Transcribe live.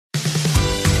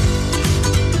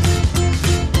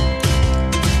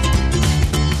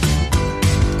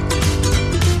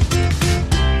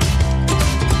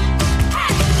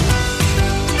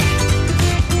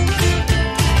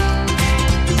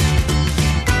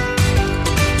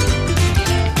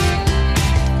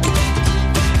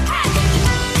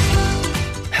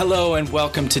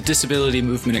welcome to Disability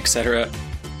Movement, Etc., a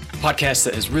podcast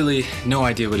that has really no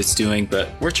idea what it's doing, but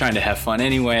we're trying to have fun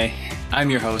anyway. I'm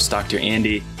your host, Dr.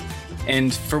 Andy,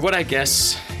 and for what I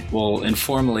guess we'll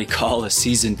informally call a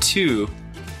Season 2,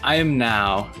 I am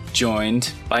now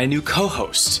joined by a new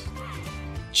co-host.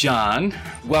 John,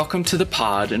 welcome to the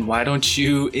pod, and why don't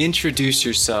you introduce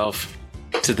yourself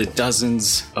to the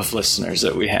dozens of listeners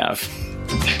that we have?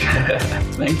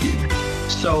 Thank you.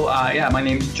 So, my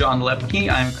name is John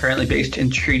Lepke. I'm currently based in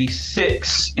Treaty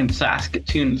 6 in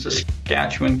Saskatoon,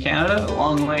 Saskatchewan, Canada, a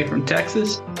long way from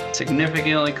Texas,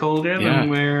 significantly colder than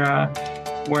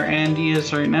where Andy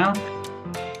is right now.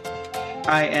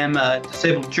 I am a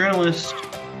disabled journalist,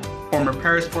 former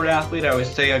parasport athlete. I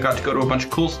always say I got to go to a bunch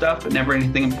of cool stuff, but never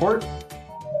anything important.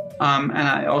 And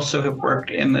I also have worked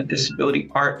in the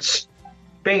disability arts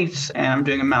space, and I'm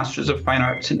doing a Master's of Fine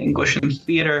Arts in English and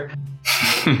Theater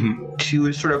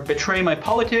to sort of betray my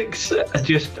politics,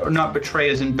 or not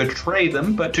betray as in betray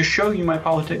them, but to show you my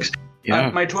politics.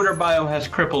 My Twitter bio has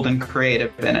crippled and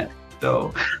creative in it.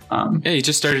 So, you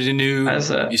just started a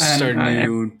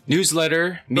new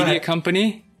newsletter, media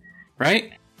company,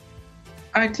 right?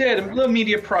 I did a little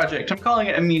media project. I'm calling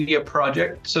it a media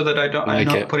project so that I'm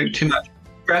not putting too much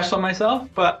stress on myself.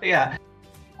 But yeah,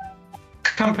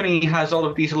 company has all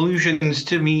of these illusions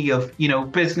to me of,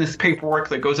 business paperwork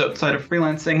that goes outside of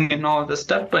freelancing and all of this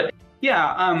stuff. But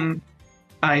yeah,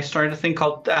 I started a thing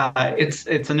called its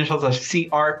initials are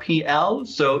CRPL.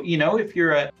 So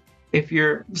if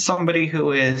you're somebody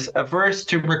who is averse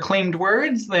to reclaimed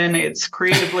words, then it's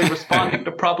creatively responding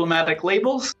to problematic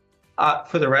labels.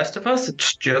 For the rest of us,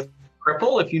 it's just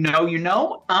cripple. If you know, you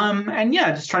know.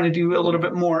 Just trying to do a little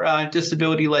bit more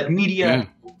disability-led media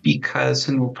because,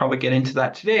 and we'll probably get into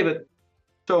that today, but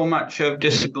so much of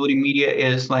disability media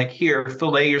is like, here,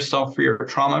 fillet yourself for your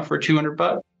trauma for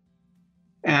 $200.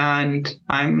 And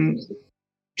I'm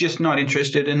just not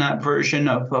interested in that version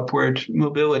of upward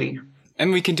mobility.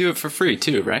 And we can do it for free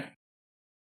too, right?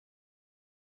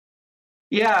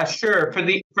 Yeah, sure. For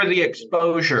the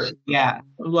exposure. Yeah.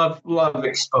 Love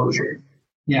exposure.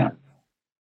 Yeah.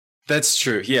 That's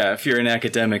true. Yeah. If you're an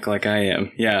academic like I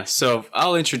am. Yeah. So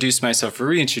I'll introduce myself or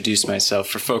reintroduce myself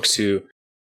for folks who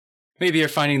maybe are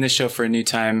finding this show for a new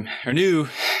time or new.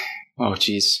 Oh,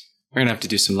 geez. We're going to have to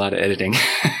do a lot of editing.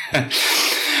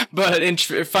 But in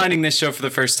finding this show for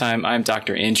the first time, I'm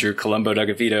Dr. Andrew Colombo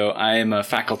Dugavito. I am a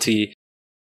faculty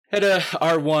at a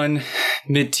R1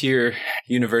 mid-tier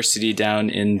university down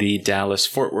in the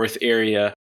Dallas-Fort Worth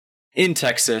area in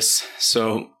Texas.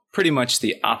 So pretty much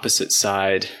the opposite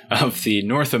side of the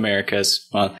North Americas,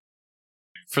 well,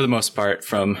 for the most part,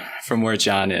 from where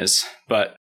John is.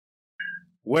 But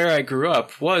where I grew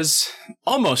up was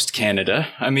almost Canada.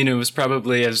 I mean, it was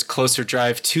probably a closer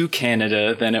drive to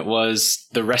Canada than it was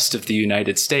the rest of the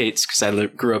United States, because I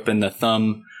grew up in the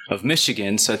thumb of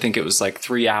Michigan, so I think it was like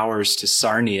 3 hours to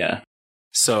Sarnia.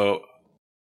 So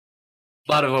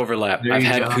a lot of overlap. I've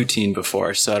had poutine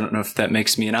before, so I don't know if that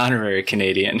makes me an honorary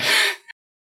Canadian.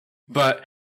 But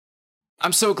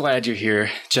I'm so glad you're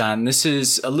here, John. This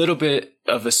is a little bit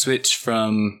of a switch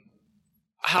from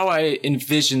how I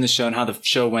envisioned the show and how the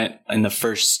show went in the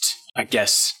first, I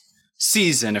guess,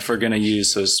 season, if we're going to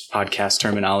use those podcast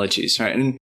terminologies, right?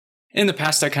 And in the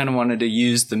past, I kind of wanted to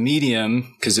use the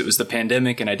medium because it was the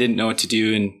pandemic and I didn't know what to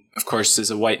do. And of course,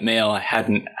 as a white male, I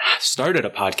hadn't started a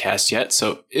podcast yet.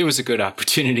 So it was a good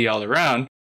opportunity all around,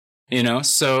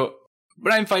 So,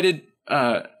 but I invited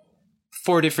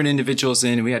 4 different individuals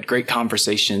in and we had great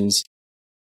conversations.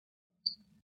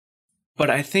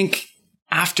 But I think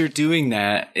after doing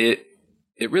that, it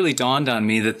really dawned on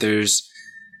me that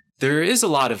there is a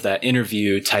lot of that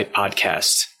interview type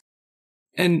podcast.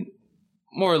 And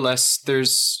more or less,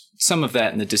 there's some of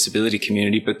that in the disability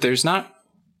community, but there's not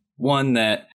one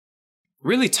that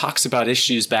really talks about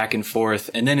issues back and forth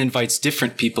and then invites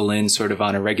different people in sort of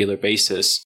on a regular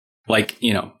basis, like,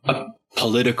 a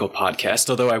political podcast,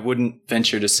 although I wouldn't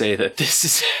venture to say that this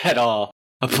is at all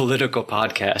a political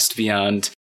podcast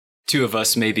beyond 2 of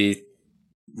us maybe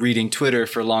reading Twitter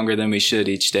for longer than we should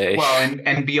each day. Well,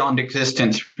 and beyond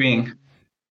existence being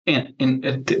in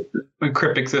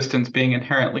crip existence being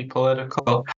inherently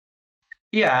political.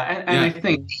 Yeah, and I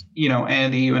think,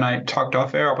 Andy, you and I talked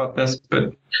off air about this,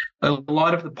 but a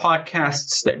lot of the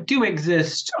podcasts that do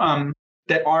exist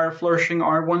that are flourishing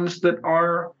are ones that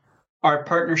are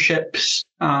partnerships.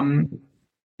 When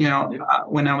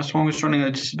I was running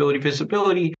a disability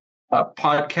visibility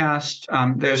podcast,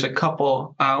 there's a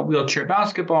couple wheelchair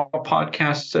basketball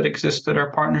podcasts that exist that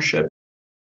are partnership.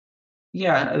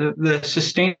 Yeah, the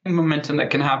sustained momentum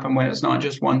that can happen when it's not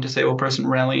just one disabled person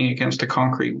rallying against a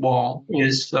concrete wall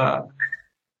is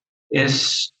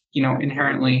is,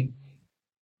 inherently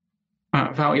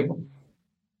valuable.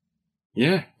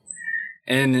 Yeah.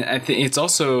 And I think it's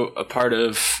also a part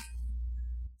of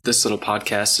this little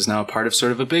podcast is now a part of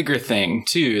sort of a bigger thing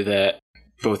too, that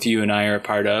both you and I are a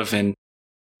part of, and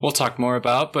we'll talk more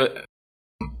about, but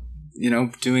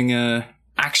doing a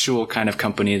actual kind of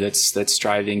company that's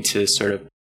striving to sort of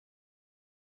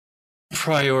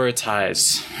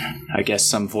prioritize, I guess,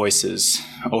 some voices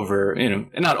over,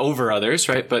 not over others,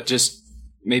 right? But just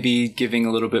maybe giving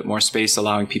a little bit more space,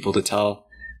 allowing people to tell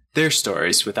their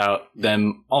stories without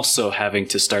them also having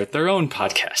to start their own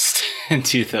podcast and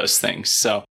do those things.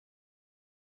 So,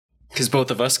 because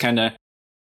both of us kind of,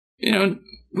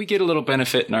 we get a little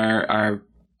benefit in our,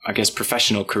 I guess,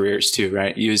 professional careers too,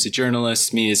 right? You as a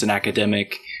journalist, me as an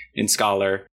academic and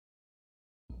scholar.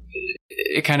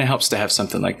 It kind of helps to have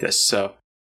something like this. So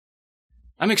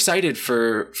I'm excited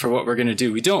for what we're going to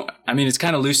do. It's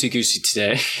kind of loosey-goosey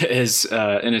today, as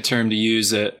in a term to use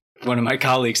that one of my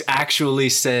colleagues actually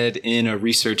said in a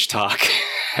research talk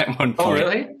at one point. Oh,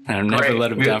 really? And I've never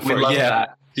let him down for it. Yeah.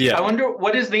 That. Yeah. I wonder,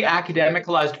 what is the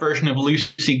academicalized version of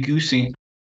loosey-goosey?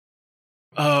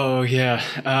 Oh, yeah.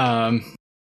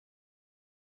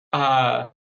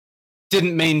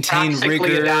 Didn't maintain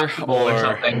rigor or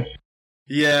something.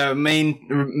 Yeah,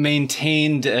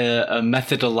 maintained a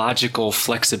methodological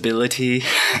flexibility.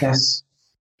 Yes.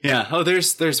 Yeah. Oh,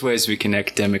 there's ways we can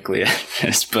academically at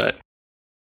this, but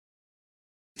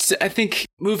I think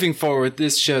moving forward,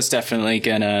 this show's definitely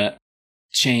gonna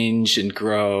change and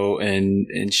grow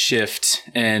and shift.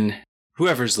 And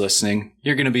whoever's listening,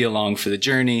 you're gonna be along for the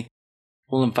journey.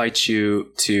 We'll invite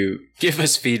you to give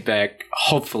us feedback.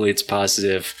 Hopefully it's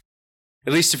positive.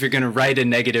 At least if you're going to write a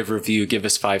negative review, give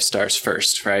us 5 stars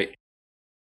first, right?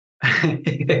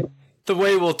 The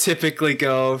way we'll typically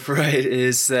go, right,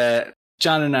 is that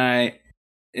John and I,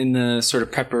 in the sort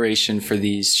of preparation for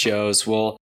these shows,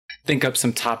 will think up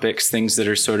some topics, things that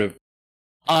are sort of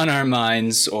on our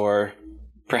minds, or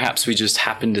perhaps we just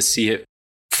happen to see it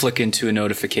flick into a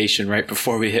notification right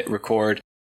before we hit record.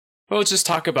 We'll just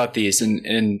talk about these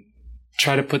and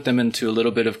try to put them into a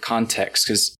little bit of context,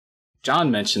 because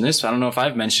John mentioned this. I don't know if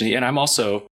I've mentioned it yet. I'm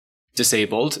also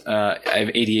disabled. I have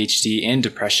ADHD and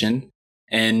depression,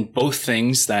 and both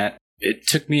things that it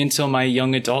took me until my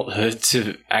young adulthood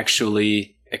to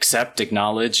actually accept,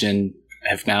 acknowledge, and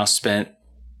have now spent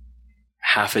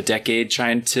half a decade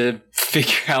trying to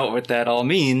figure out what that all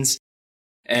means.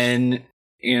 And,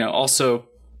 also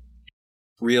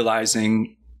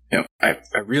realizing, I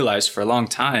realized for a long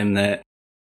time that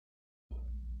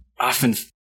often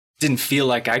didn't feel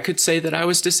like I could say that I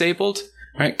was disabled,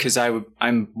 right? Because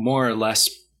I'm more or less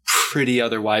pretty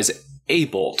otherwise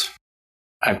abled.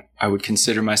 I would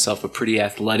consider myself a pretty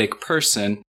athletic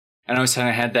person. And I always kind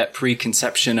of had that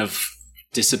preconception of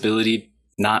disability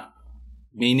not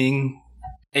meaning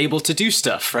able to do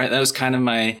stuff, right? That was kind of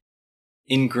my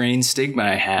ingrained stigma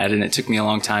I had. And it took me a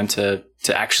long time to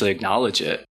actually acknowledge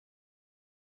it.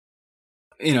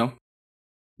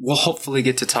 We'll hopefully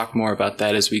get to talk more about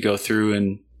that as we go through.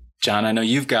 And John, I know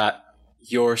you've got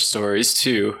your stories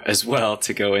too, as well,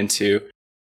 to go into.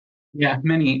 Yeah,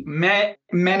 many.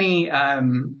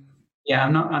 I'm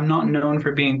not known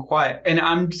for being quiet, and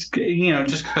I'm just,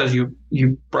 just because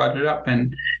you brought it up,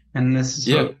 and this is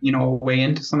a way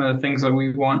into some of the things that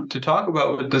we want to talk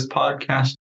about with this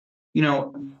podcast.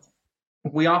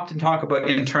 We often talk about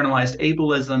internalized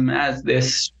ableism as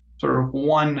this sort of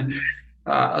one,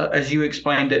 as you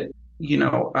explained it,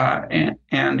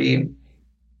 Andy.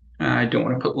 I don't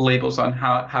want to put labels on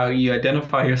how you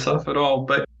identify yourself at all,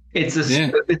 but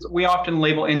we often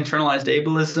label internalized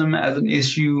ableism as an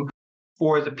issue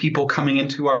for the people coming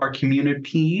into our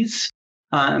communities.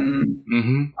 I've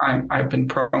been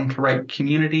prone to write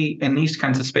community in these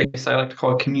kinds of spaces. I like to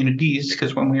call it communities,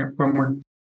 because when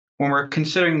we're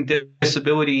considering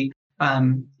disability,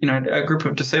 a group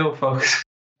of disabled folks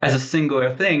as a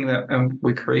singular thing that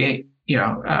we create,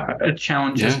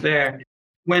 challenges there.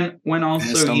 When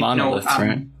also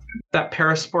right? That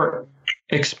parasport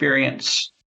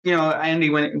experience,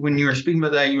 Andy, when you were speaking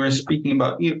about that, you were speaking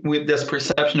about with this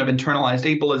perception of internalized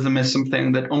ableism as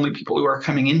something that only people who are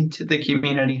coming into the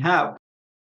community have.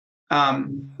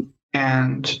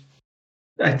 And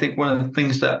I think one of the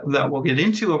things that we'll get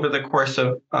into over the course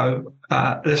of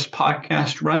this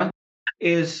podcast run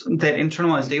is that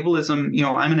internalized ableism.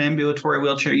 I'm an ambulatory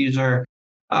wheelchair user.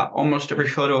 Almost every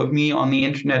photo of me on the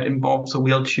internet involves a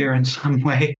wheelchair in some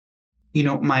way.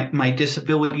 My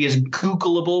disability is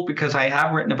Googleable because I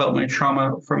have written about my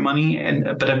trauma for money,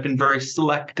 but I've been very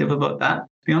selective about that,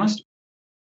 to be honest.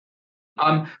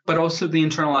 But also the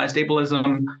internalized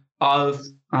ableism of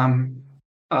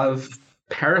of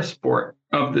parasport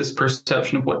of this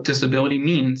perception of what disability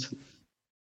means.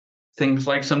 Things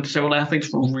like some disabled athletes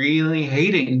really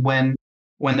hating when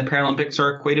the Paralympics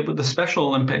are equated with the Special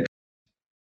Olympics.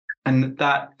 And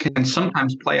that can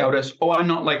sometimes play out as, oh, I'm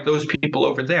not like those people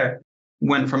over there.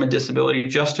 When from a disability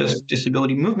justice,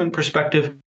 disability movement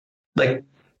perspective, like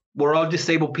we're all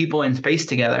disabled people in space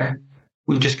together.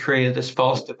 We've just created this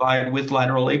false divide with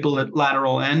lateral and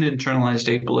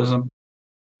internalized ableism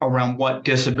around what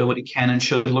disability can and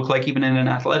should look like, even in an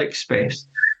athletic space.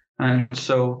 And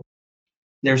so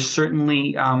there's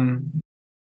certainly, and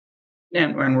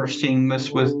we're seeing this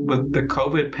with the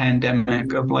COVID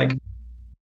pandemic of like,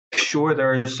 sure,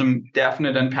 there is some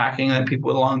definite unpacking that people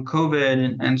with long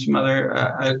COVID and some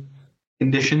other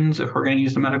conditions, if we're going to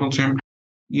use the medical term,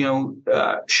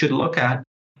 should look at.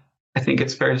 I think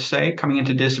it's fair to say, coming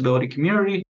into disability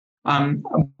community,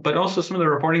 but also some of the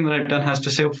reporting that I've done has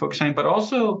disabled folks saying, but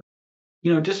also,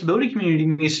 disability community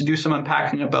needs to do some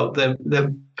unpacking about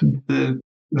the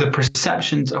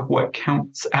perceptions of what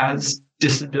counts as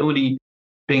disability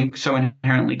being so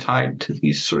inherently tied to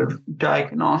these sort of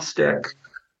diagnostic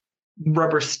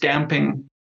rubber stamping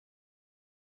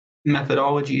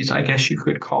methodologies, I guess you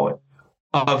could call it,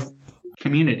 of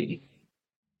community.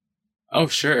 Oh,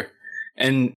 sure.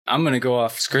 And I'm going to go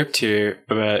off script here,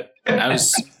 but I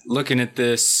was looking at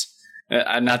this,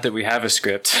 not that we have a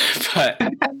script, but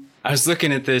I was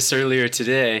looking at this earlier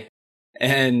today,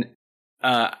 and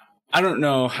I don't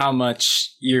know how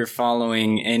much you're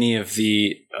following any of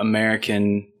the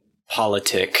American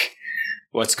politic,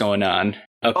 what's going on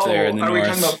up there in the north. Are we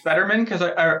talking about Fetterman? Because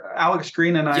Alex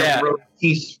Green and I wrote a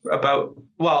piece about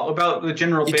the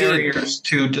general barriers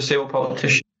to disabled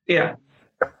politicians. Yeah.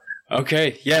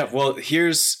 Okay. Yeah. Well,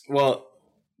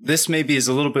 this maybe is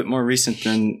a little bit more recent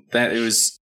than that.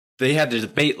 They had the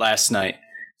debate last night.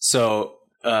 So,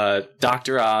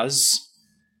 Dr. Oz,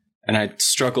 and I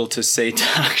struggle to say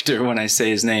doctor when I say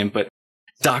his name, but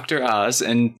Dr. Oz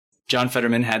and John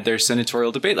Fetterman had their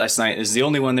senatorial debate last night. It was the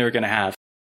only one they were going to have.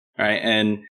 Right.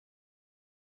 And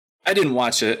I didn't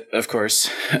watch it, of course,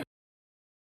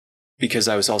 because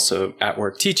I was also at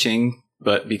work teaching,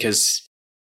 but because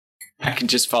I could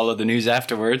just follow the news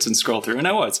afterwards and scroll through, and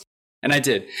I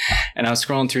did. And I was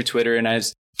scrolling through Twitter, and I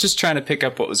was just trying to pick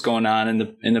up what was going on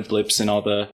in the blips and all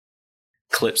the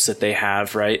clips that they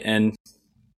have, right? And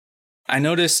I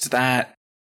noticed that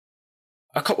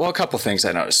a couple things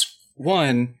I noticed.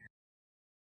 One,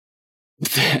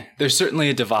 there's certainly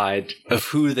a divide of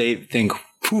who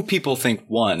people think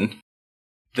won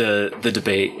the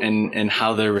debate and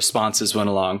how their responses went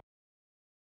along.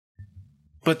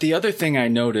 But the other thing I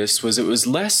noticed was it was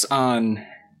less on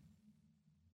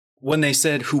when they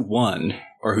said who won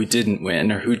or who didn't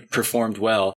win or who performed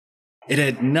well. It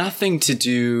had nothing to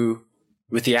do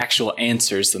with the actual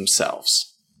answers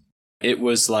themselves. It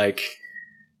was like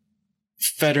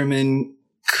Fetterman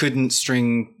couldn't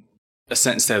string a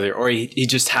sentence together, or he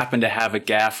just happened to have a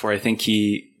gaffe where I think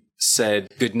he said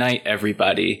 "good night,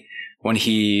 everybody" when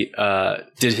he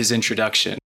did his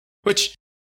introduction, which,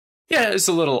 yeah, is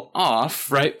a little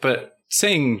off, right? But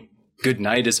saying good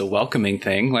night is a welcoming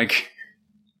thing. Like,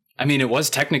 I mean, it was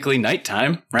technically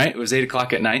nighttime, right? It was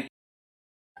 8:00 at night.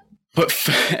 But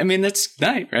I mean, that's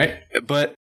night, right?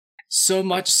 But so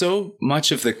much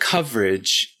of the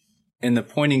coverage and the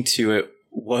pointing to it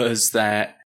was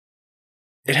that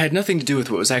it had nothing to do with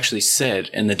what was actually said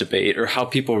in the debate or how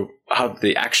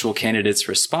the actual candidates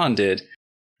responded.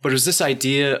 But it was this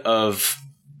idea of,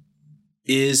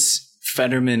 is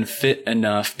Fetterman fit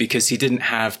enough because he didn't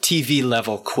have TV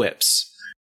level quips?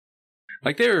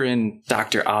 Like, they were in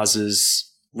Dr.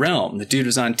 Oz's realm. The dude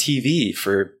was on TV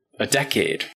for a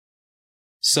decade.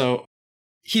 So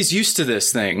he's used to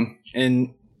this thing.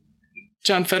 And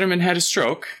John Fetterman had a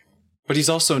stroke, but he's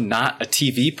also not a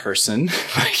TV person.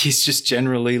 He's just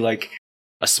generally like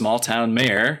a small town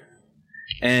mayor.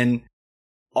 And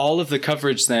all of the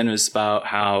coverage then was about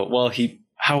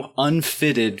how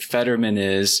unfitted Fetterman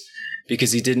is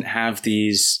because he didn't have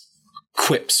these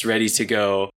quips ready to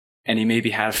go. And he maybe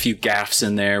had a few gaffes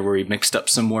in there where he mixed up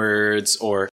some words.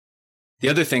 Or the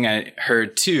other thing I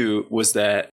heard too was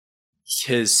that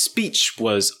his speech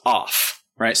was off,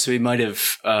 right? So he might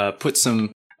have put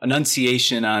some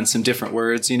enunciation on some different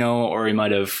words, or he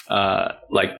might have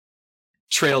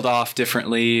trailed off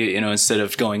differently, instead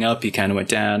of going up, he kind of went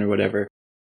down or whatever.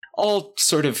 All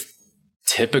sort of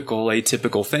typical,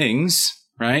 atypical things,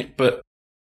 right? But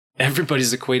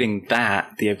everybody's equating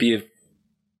that, the idea of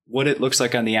what it looks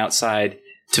like on the outside,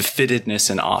 to fittedness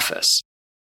in office.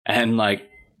 And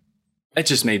it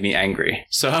just made me angry.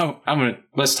 So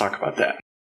let's talk about that.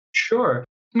 Sure.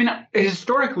 I mean,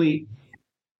 historically,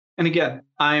 and again,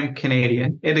 I'm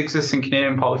Canadian. It exists in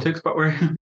Canadian politics, but we're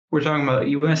talking about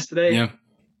U.S. today.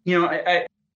 Yeah.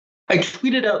 I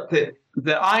tweeted out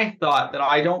that I thought that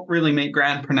I don't really make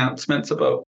grand pronouncements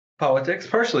about politics,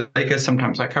 partially because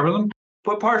sometimes I cover them,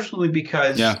 but partially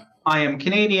because I am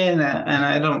Canadian and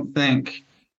I don't think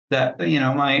that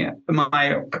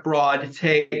my broad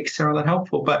takes are all that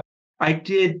helpful. But I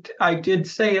did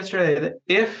say yesterday that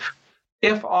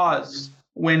if Oz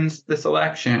wins this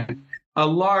election, a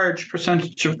large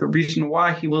percentage of the reason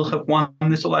why he will have won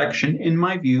this election, in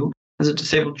my view, as a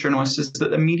disabled journalist, is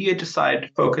that the media decided to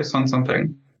focus on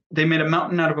something. They made a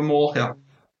mountain out of a molehill.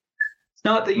 It's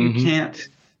not that you can't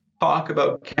talk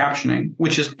about captioning,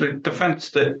 which is the defense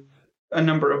that a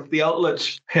number of the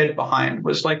outlets hid behind,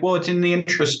 was like, well, it's in the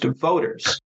interest of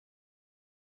voters.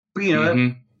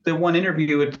 But, the one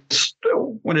interview, it's,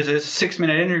 what is it, a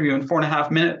 6-minute interview and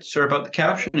 4.5 minutes are about the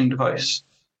captioning device.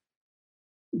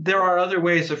 There are other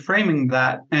ways of framing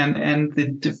that, and the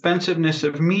defensiveness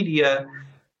of media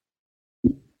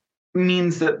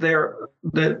means that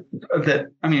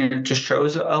it just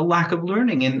shows a lack of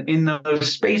learning in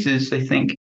those spaces. They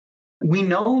think, we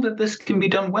know that this can be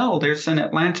done well. There's an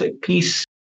Atlantic piece.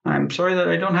 I'm sorry that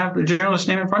I don't have the journalist's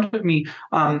name in front of me.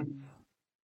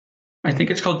 I think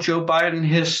it's called Joe Biden,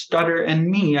 His Stutter, and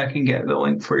Me. I can get the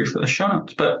link for you for the show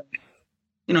notes. But,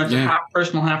 it's a half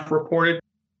personal, half reported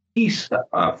piece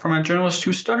from a journalist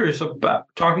who stutters about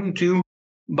talking to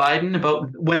Biden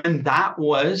about when that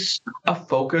was a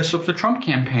focus of the Trump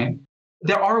campaign.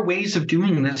 There are ways of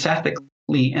doing this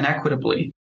ethically and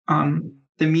equitably.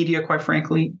 The media, quite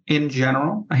frankly, in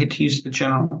general, I hate to use the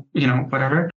general,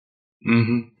 whatever,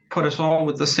 put us all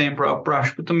with the same broad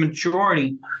brush, but the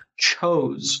majority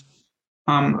chose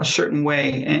a certain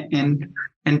way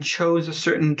and chose a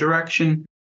certain direction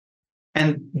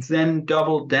and then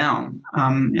doubled down.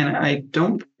 And I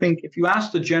don't think, if you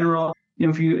ask the general,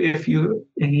 if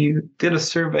you did a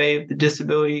survey of the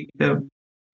disability,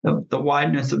 of the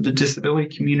wideness of the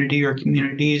disability community or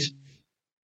communities,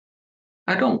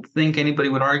 I don't think anybody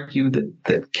would argue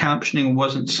that captioning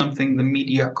wasn't something the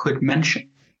media could mention.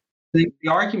 The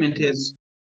argument is,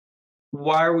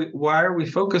 why are we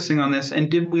focusing on this? And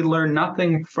did we learn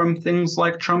nothing from things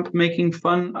like Trump making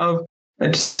fun of a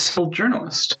disabled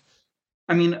journalist?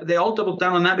 I mean, they all doubled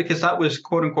down on that because that was,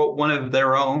 quote unquote, one of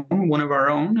our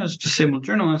own as disabled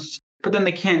journalists. But then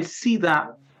they can't see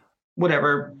that,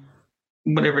 whatever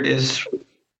it is,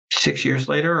 6 years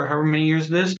later or however many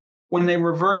years it is, when they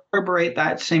reverberate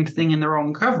that same thing in their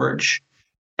own coverage.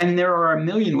 And there are a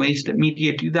million ways that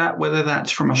media do that, whether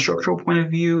that's from a structural point of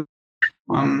view,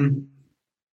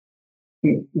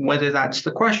 whether that's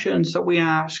the questions that we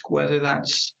ask, whether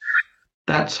that's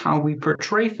how we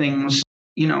portray things.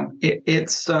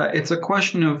 It's a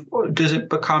question of, does it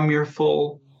become your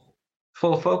full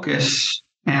focus?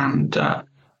 And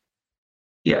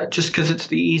just because it's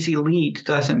the easy lead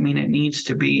doesn't mean it needs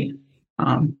to be.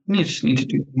 You just need to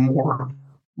do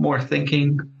more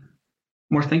thinking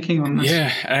on this.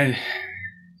 Yeah,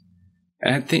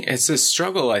 I think it's a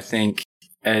struggle. I think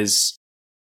as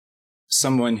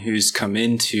someone who's come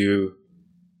in to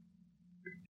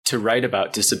write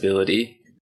about disability,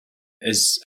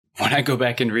 is when I go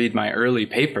back and read my early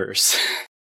papers,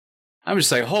 I'm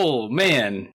just like, oh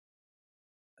man,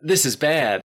 this is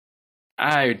bad.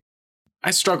 I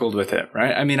struggled with it,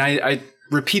 right? I mean, I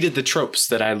repeated the tropes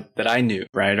that I knew,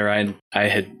 right? Or I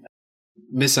had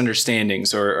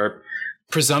misunderstandings or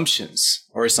presumptions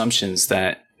or assumptions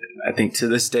that I think to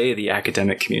this day the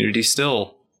academic community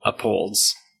still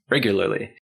upholds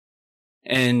regularly.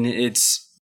 And it's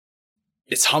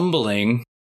humbling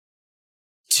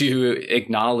to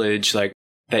acknowledge like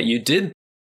that you did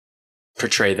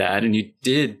portray that and you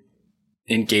did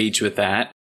engage with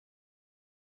that.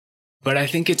 But I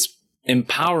think it's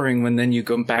empowering when then you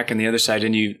go back on the other side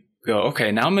and you go,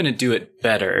 okay, now I'm going to do it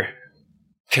better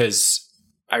because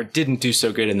I didn't do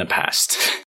so good in the past.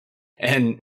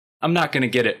 And I'm not going to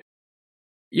get it.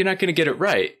 You're not going to get it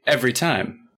right every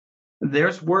time.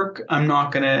 There's work I'm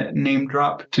not going to name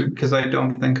drop to because I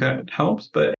don't think it helps,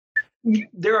 but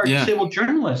there are disabled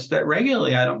journalists that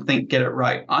regularly I don't think get it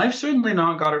right. I've certainly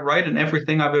not got it right in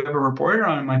everything I've ever reported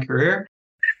on in my career.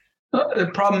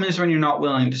 The problem is when you're not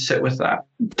willing to sit with that,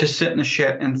 to sit in the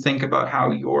shit and think about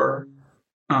how your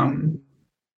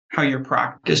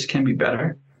practice can be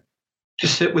better. To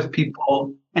sit with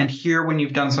people and hear when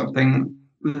you've done something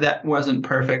that wasn't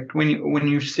perfect. When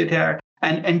you sit here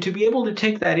and to be able to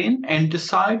take that in and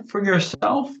decide for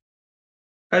yourself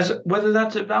as whether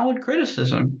that's a valid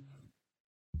criticism.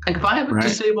 Like if I have a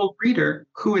disabled reader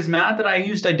who is mad that I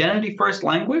used identity first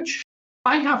language,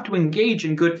 I have to engage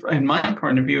in my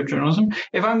point of view of journalism.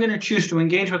 If I'm going to choose to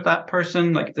engage with that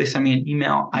person, like if they send me an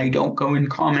email, I don't go in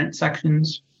comment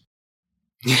sections.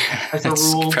 As a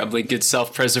rule, probably good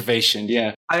self-preservation.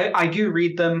 Yeah, I do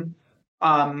read them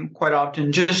quite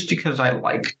often just because I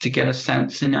like to get a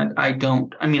sense, and I'm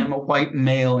a white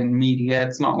male in media.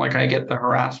 It's not like I get the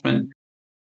harassment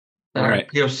that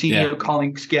our senior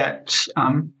colleagues get.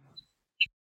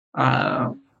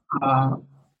 The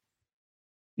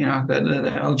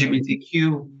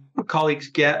LGBTQ colleagues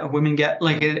get, women get,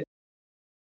 like it.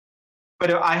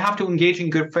 But I have to engage in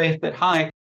good faith that,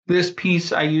 hi, this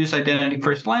piece, I use identity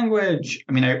first language.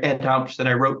 I mean, Ed Alps that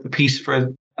I wrote the piece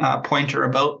for Pointer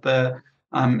about the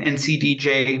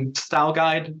NCDJ style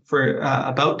guide for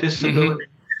about disability.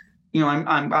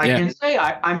 Mm-hmm. I can say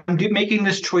I'm making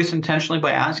this choice intentionally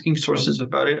by asking sources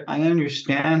about it. I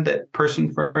understand that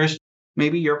person first,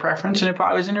 maybe your preference, and if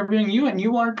I was interviewing you and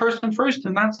you wanted person first,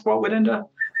 then that's what would end up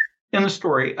in the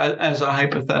story as a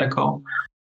hypothetical.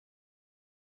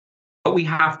 But we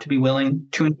have to be willing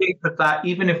to engage with that,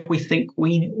 even if we think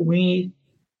we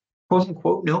quote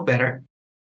unquote know better.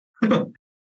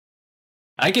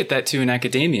 I get that too in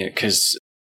academia because,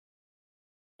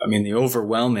 the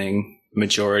overwhelming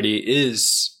majority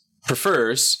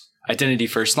prefers identity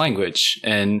first language.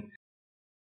 And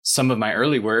some of my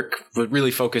early work was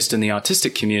really focused in the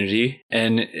autistic community,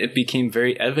 and it became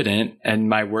very evident in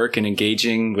my work in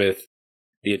engaging with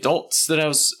the adults that I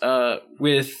was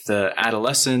with, the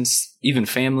adolescents, even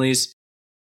families.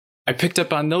 I picked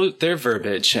up on their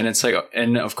verbiage, and it's like,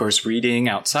 and of course, reading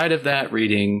outside of that,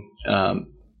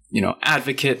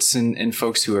 advocates and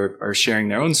folks who are sharing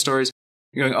their own stories.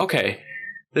 You're going, okay,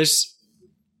 there's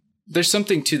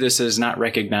something to this that is not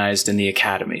recognized in the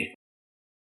academy.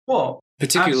 Well,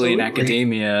 particularly in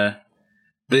academia,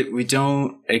 that we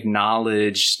don't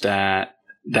acknowledge that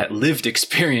lived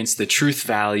experience, the truth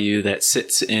value that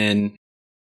sits in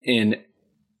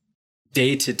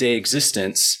day-to-day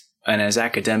existence. And as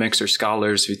academics or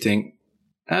scholars, we think,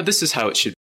 this is how it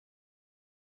should be.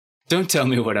 Don't tell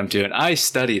me what I'm doing. I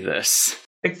study this.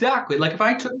 Exactly. Like if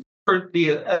I took for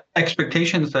the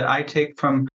expectations that I take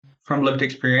from lived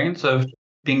experience of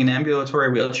being an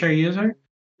ambulatory wheelchair user,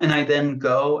 and I then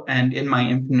go and in my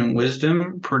infinite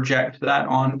wisdom project that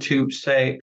onto,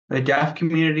 say, the deaf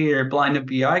community or blind and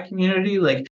BI community,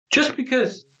 like just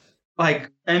because like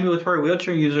ambulatory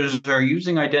wheelchair users are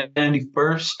using identity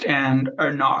first and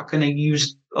are not going to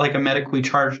use like a medically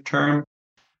charged term,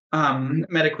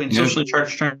 medically and socially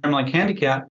charged term like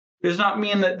handicap, does not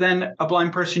mean that then a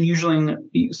blind person usually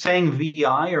saying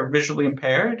VI or visually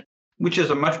impaired, which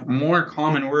is a much more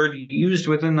common word used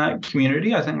within that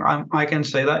community. I think I can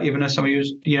say that even as somebody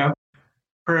who's,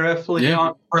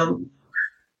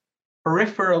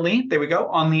 peripherally, there we go,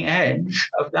 on the edge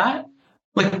of that.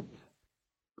 Like,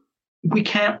 we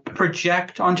can't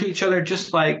project onto each other,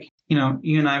 just like, you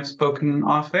and I have spoken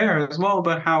off air as well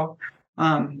about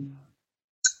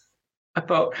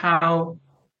how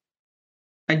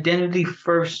identity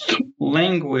first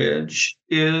language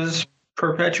is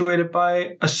perpetuated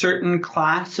by a certain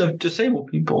class of disabled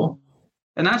people.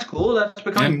 And that's cool. That's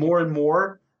becoming more and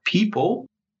more people.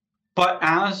 But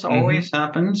as always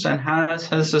happens and has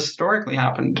historically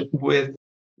happened with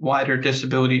wider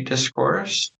disability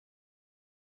discourse,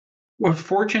 well,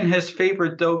 fortune has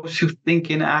favored those who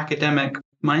think in academic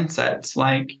mindsets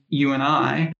like you and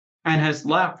I, and has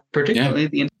left particularly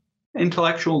the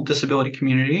intellectual disability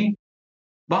community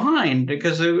behind.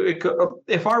 Because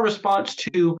if our response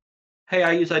to, hey,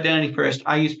 I use identity first,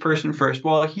 I use person first,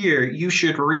 well, here, you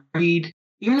should read,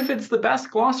 even if it's the best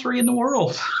glossary in the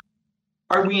world.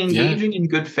 Are we engaging in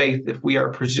good faith if we are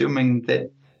presuming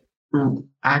that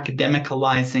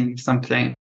academicalizing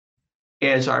something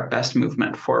is our best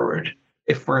movement forward?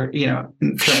 If we're,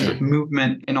 in terms of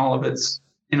movement in all of its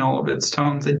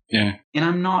tones, and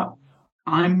I'm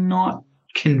not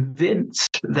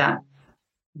convinced that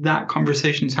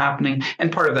conversation's happening.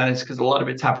 And part of that is because a lot of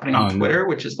it's happening on Twitter,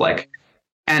 which is like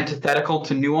antithetical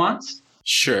to nuance.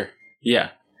 Sure. Yeah.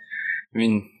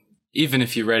 Even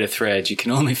if you write a thread, you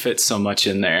can only fit so much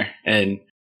in there. And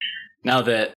now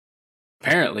that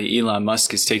apparently Elon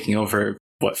Musk is taking over,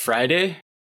 Friday?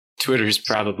 Twitter's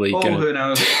probably going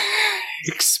to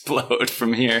explode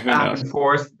from here. Back and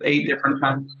forth 8 different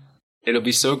times. It'll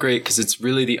be so great because it's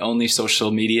really the only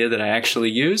social media that I actually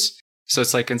use. So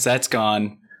it's like, once that's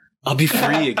gone, I'll be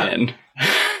free again.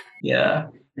 Yeah.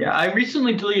 I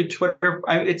recently deleted Twitter.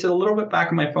 It's a little bit back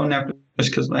on my phone now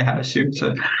just because I had a shoot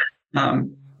to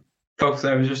folks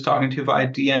that I was just talking to via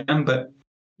DM. But,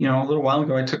 a little while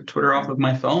ago, I took Twitter off of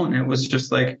my phone. It was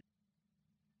just like,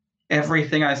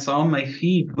 everything I saw on my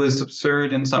feed was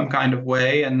absurd in some kind of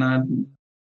way. And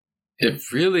it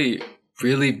really,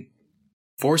 really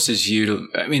forces you to,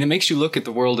 I mean, it makes you look at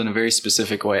the world in a very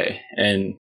specific way.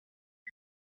 And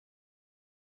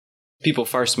people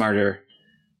far smarter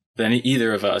than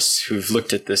either of us who've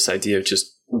looked at this idea of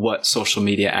just what social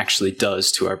media actually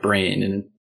does to our brain. And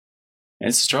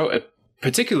it's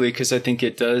particularly because I think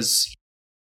it does,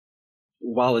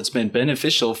 while it's been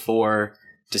beneficial for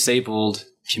disabled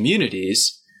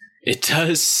communities, it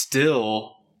does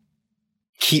still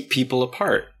keep people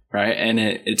apart, right? And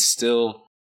it's still,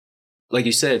 like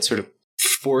you said, sort of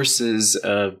forces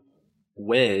a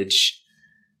wedge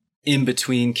in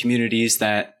between communities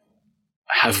that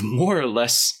have more or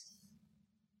less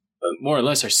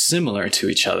are similar to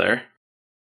each other,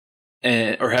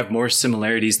 or have more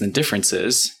similarities than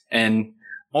differences, and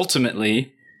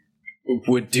ultimately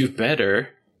would do better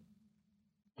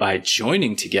by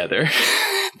joining together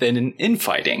than in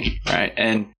infighting, right?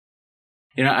 And,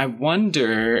 I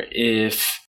wonder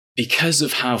if, because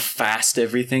of how fast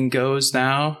everything goes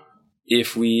now,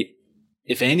 if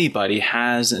anybody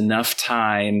has enough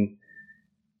time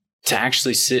to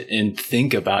actually sit and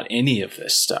think about any of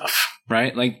this stuff,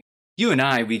 right? Like, you and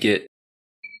I, we get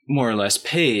more or less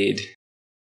paid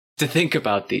to think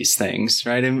about these things,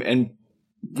 right? And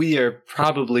we are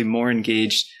probably more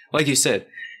engaged. Like you said,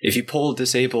 if you poll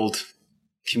disabled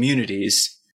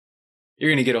communities, you're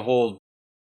going to get a whole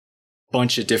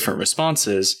bunch of different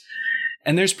responses.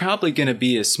 And there's probably going to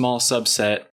be a small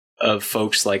subset of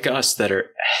folks like us that are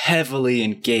heavily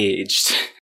engaged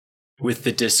with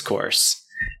the discourse.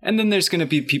 And then there's going to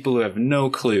be people who have no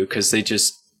clue because they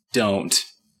just don't.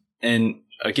 And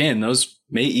again, those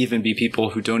may even be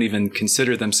people who don't even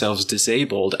consider themselves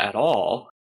disabled at all,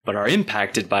 but are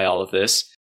impacted by all of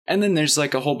this. And then there's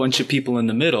like a whole bunch of people in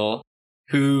the middle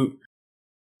who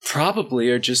probably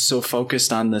are just so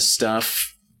focused on this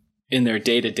stuff in their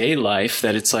day-to-day life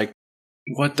that it's like,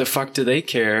 what the fuck do they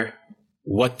care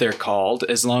what they're called,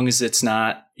 as long as it's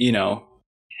not,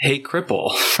 hey,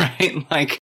 cripple, right?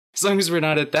 Like, as long as we're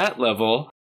not at that level,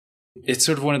 it's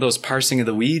sort of one of those parsing of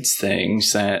the weeds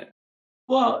things that,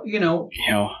 well, not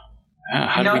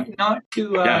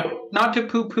to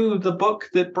poo-poo the book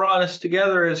that brought us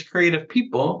together as creative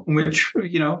people, which,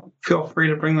 feel free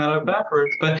to bring that up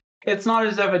afterwards, but it's not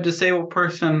as if a disabled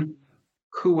person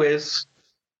who is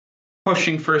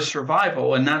pushing for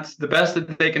survival, and that's the best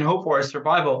that they can hope for is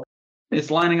survival,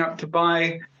 is lining up to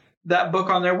buy that book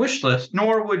on their wish list,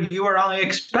 nor would you or I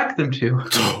expect them to.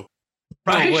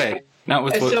 Right? No way. Not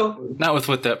with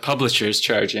what that publisher is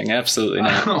charging. Absolutely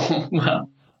not. Oh,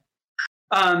 well.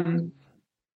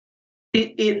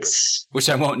 It's which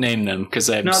I won't name them because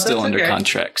I'm still under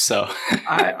contract. So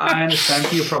I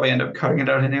understand. You'll probably end up cutting it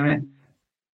out anyway.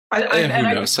 Who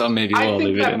knows? So maybe we'll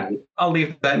leave it in. I'll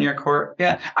leave that in your court.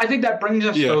 Yeah, I think that brings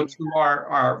us though to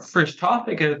our first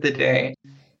topic of the day.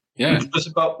 Yeah, which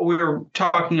was we were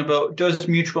talking about, does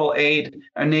mutual aid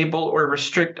enable or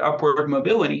restrict upward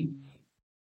mobility?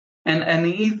 And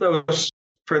the ethos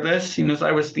for this, as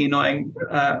I was the annoying,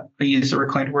 I use a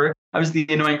reclaimed word, I was the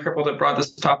annoying cripple that brought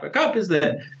this topic up, is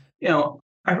that,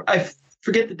 I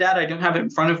forget the data, I don't have it in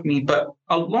front of me, but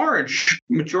a large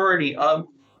majority of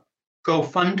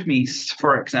GoFundMes,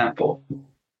 for example,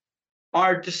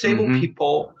 are disabled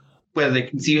people, whether they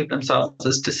conceive themselves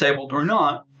as disabled or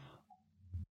not,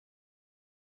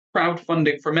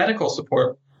 crowdfunding for medical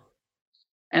support.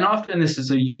 And often this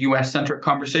is a US-centric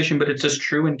conversation, but it's as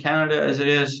true in Canada as it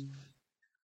is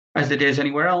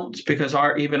anywhere else, because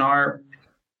our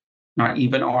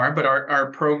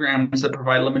programs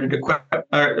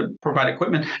that provide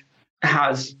equipment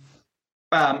has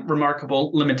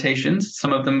remarkable limitations,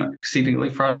 some of them exceedingly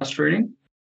frustrating.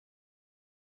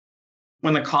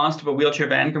 When the cost of a wheelchair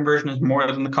van conversion is more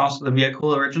than the cost of the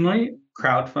vehicle originally,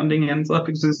 crowdfunding ends up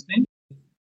existing.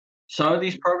 Some of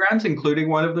these programs, including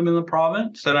one of them in the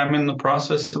province that I'm in the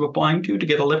process of applying to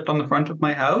get a lift on the front of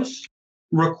my house,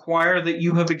 require that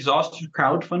you have exhausted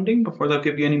crowdfunding before they'll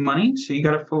give you any money. So you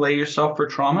got to fillet yourself for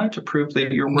trauma to prove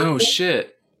that you're worth it. No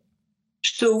shit.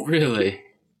 So really,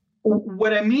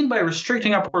 what I mean by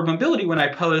restricting upward mobility, when I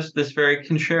pose this very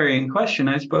contrarian question,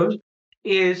 I suppose,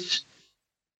 is,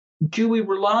 do we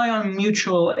rely on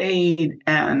mutual aid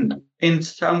and in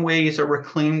some ways a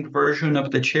reclaimed version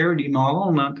of the charity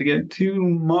model, not to get too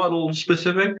model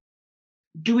specific?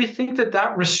 Do we think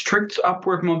that restricts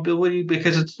upward mobility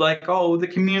because it's like, oh, the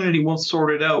community will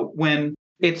sort it out, when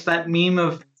it's that meme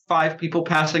of 5 people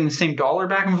passing the same dollar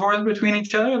back and forth between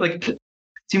each other? Like,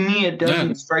 to me, it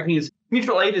doesn't strike me as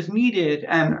mutual aid is needed,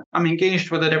 and I'm engaged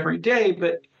with it every day,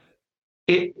 but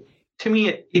it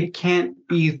can't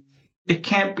be it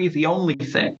can't be the only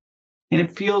thing. And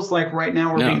it feels like right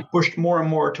now we're being pushed more and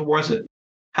more towards it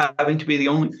having to be the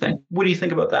only thing. What do you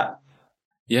think about that?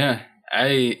 Yeah,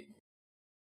 I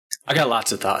got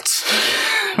lots of thoughts.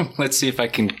 Let's see if I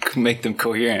can make them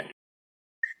coherent.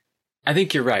 I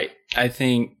think you're right. I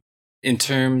think in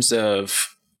terms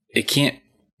of it can't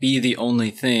be the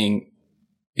only thing,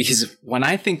 because when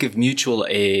I think of mutual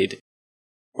aid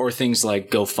or things like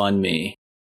GoFundMe,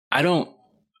 I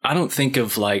don't think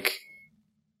of like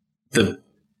the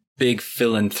big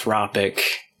philanthropic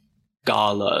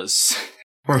galas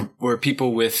where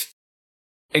people with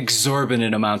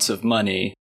exorbitant amounts of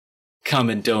money come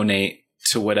and donate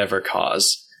to whatever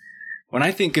cause. When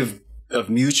I think of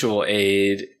mutual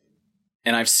aid,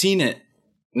 and I've seen it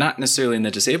not necessarily in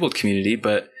the disabled community,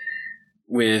 but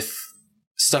with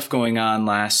stuff going on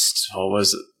last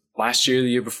year, the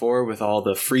year before, with all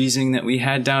the freezing that we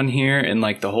had down here and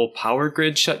like the whole power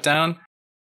grid shut down,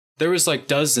 there was like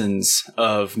dozens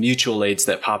of mutual aids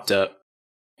that popped up,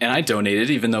 and I donated,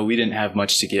 even though we didn't have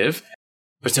much to give,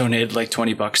 but donated like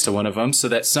 $20 to one of them so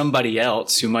that somebody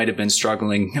else who might have been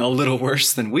struggling a little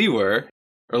worse than we were,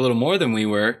 or a little more than we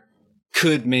were,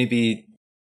 could maybe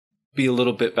be a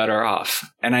little bit better off.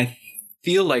 And I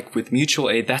feel like with mutual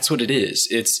aid, that's what it is.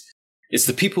 It's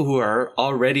the people who are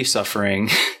already suffering,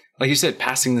 like you said,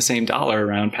 passing the same dollar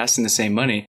around, passing the same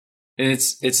money. And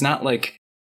it's not like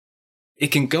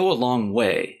it can go a long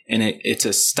way, and it's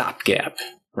a stopgap,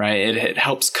 right? It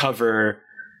helps cover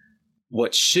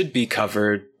what should be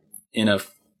covered in a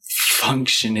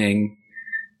functioning,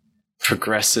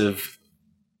 progressive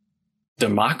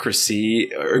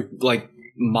democracy or like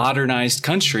modernized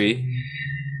country.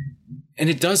 And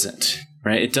it doesn't,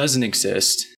 right? It doesn't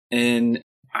exist. And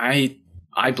I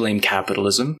blame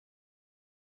capitalism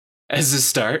as a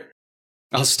start.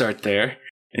 I'll start there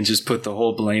and just put the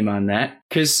whole blame on that.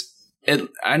 Because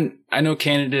I know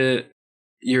Canada,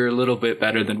 you're a little bit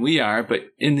better than we are, but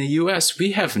in the US,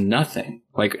 we have nothing.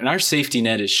 Like, and our safety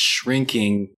net is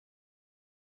shrinking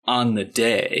on the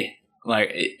day.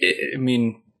 Like, I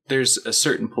mean, there's a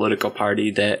certain political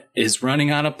party that is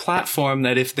running on a platform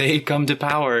that if they come to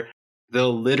power,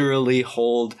 they'll literally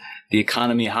hold the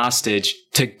economy hostage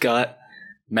to gut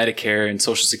Medicare and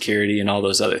Social Security and all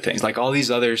those other things. Like all these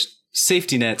other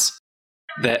safety nets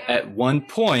that at one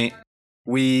point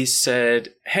we said,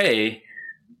 hey,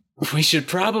 we should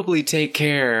probably take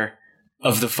care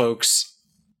of the folks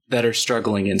that are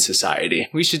struggling in society.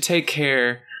 We should take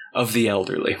care of the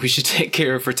elderly. We should take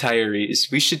care of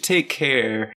retirees. We should take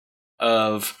care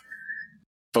of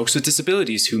folks with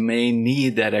disabilities who may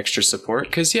need that extra support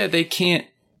because, yeah, they can't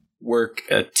work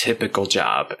a typical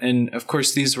job. And of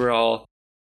course, these were all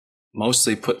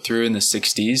mostly put through in the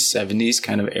 60s, 70s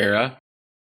kind of era.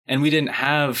 And we didn't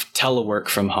have telework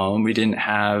from home. We didn't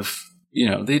have,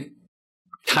 the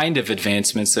kind of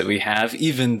advancements that we have,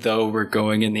 even though we're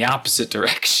going in the opposite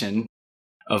direction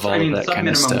of all of that kind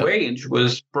of stuff. Minimum wage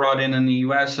was brought in the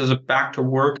U.S. as a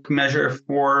back-to-work measure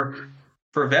for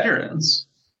veterans.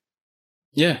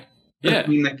 Yeah. I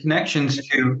mean, the connections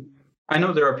to... I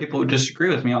know there are people who disagree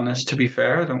with me on this, to be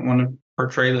fair. I don't want to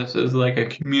portray this as like a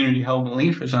community-held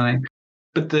belief or something.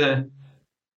 But the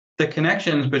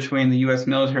connections between the U.S.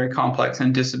 military complex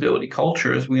and disability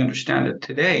culture, as we understand it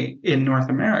today in North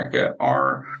America,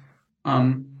 are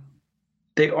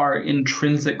they are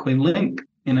intrinsically linked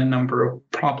in a number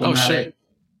of problematic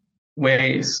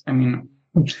ways. I mean,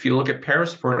 if you look at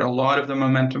parasport, a lot of the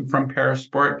momentum from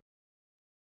parasport,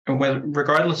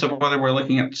 regardless of whether we're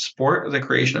looking at sport, the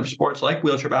creation of sports like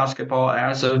wheelchair basketball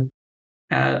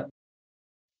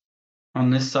on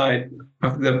this side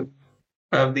of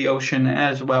the ocean,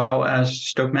 as well as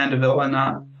Stoke Mandeville and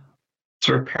that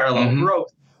sort of parallel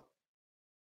growth.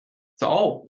 It's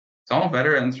all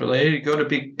veterans related. You go to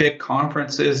big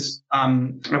conferences. I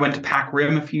went to PAC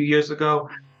Rim a few years ago.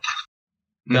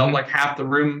 Felt like half the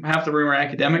room are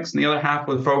academics and the other half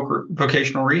was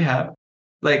vocational rehab.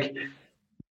 Like,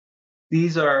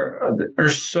 these are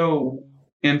so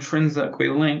intrinsically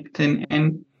linked,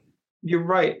 and you're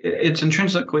right. It's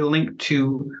intrinsically linked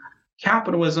to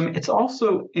capitalism. It's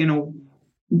also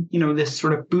this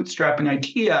sort of bootstrapping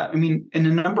idea. I mean, in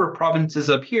a number of provinces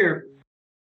up here,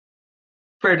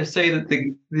 fair to say that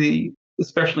the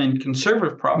especially in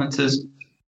conservative provinces,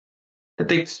 that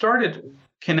they've started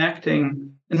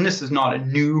connecting, and this is not a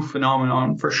new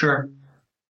phenomenon for sure,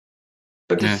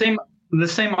 but the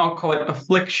same I'll call it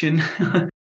affliction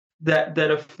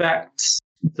that affects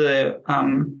the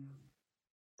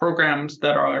programs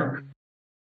that are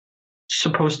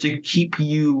supposed to keep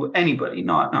anybody,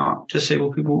 not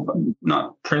disabled people,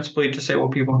 not principally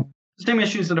disabled people. The same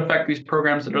issues that affect these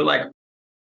programs that are like,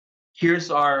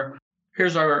 here's our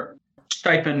here's our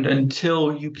stipend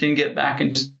until you can get back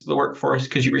into the workforce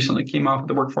because you recently came off of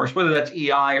the workforce, whether that's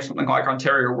EI or something like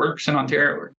Ontario Works in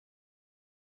Ontario.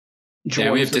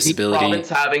 Yeah, we have disability, province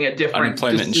having a different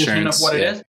unemployment insurance of what it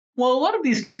is. Well, a lot of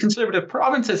these conservative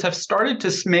provinces have started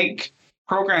to make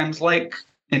programs like,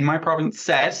 in my province,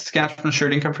 SES, Saskatchewan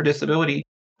Assured Income for Disability,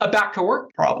 a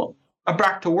back-to-work problem, a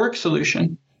back-to-work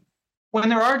solution. When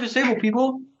there are disabled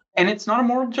people, and it's not a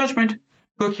moral judgment,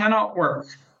 who cannot work.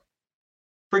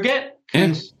 Forget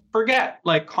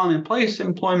like commonplace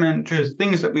employment, just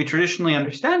things that we traditionally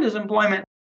understand as employment.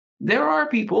 There are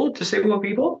people, disabled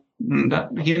people, that,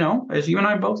 as you and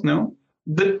I both know,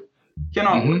 that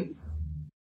cannot work.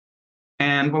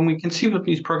 And when we conceive of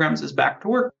these programs as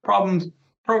back-to-work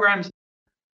programs,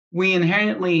 we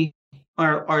inherently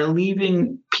are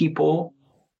leaving people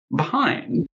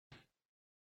behind,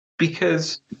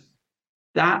 because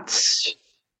that's,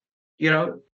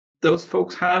 those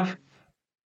folks have,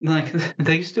 like,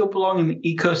 they still belong in the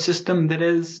ecosystem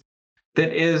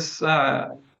that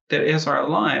is our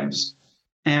lives.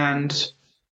 And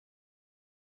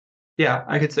yeah,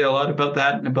 I could say a lot about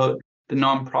that and about the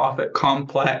nonprofit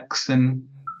complex. And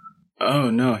oh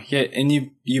no, yeah, and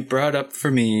you brought up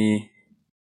for me,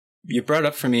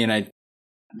 and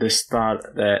this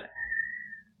thought that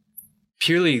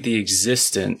purely the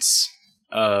existence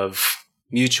of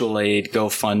mutual aid,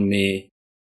 GoFundMe,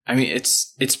 I mean,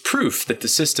 it's proof that the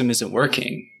system isn't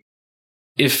working.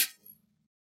 If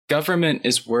government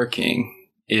is working,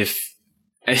 if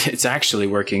it's actually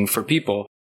working for people,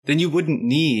 then you wouldn't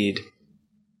need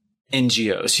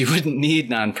NGOs, you wouldn't need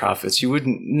nonprofits, you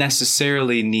wouldn't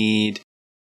necessarily need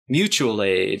mutual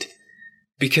aid,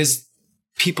 because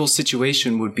people's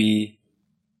situation would be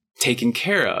taken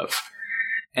care of.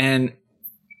 And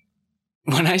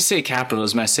when I say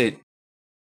capitalism, I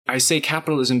say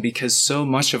capitalism because so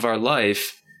much of our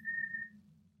life,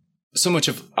 so much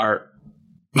of our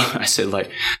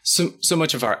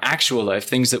actual life,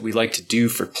 things that we like to do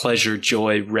for pleasure,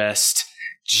 joy, rest,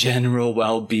 general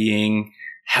well-being,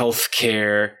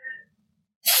 healthcare,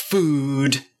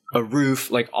 food, a roof,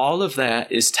 like all of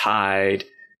that is tied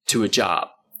to a job.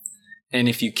 And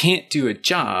if you can't do a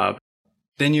job,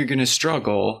 then you're going to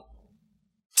struggle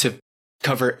to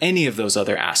cover any of those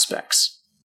other aspects.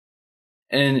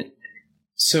 And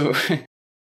so,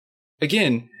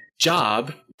 again,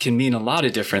 job can mean a lot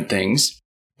of different things,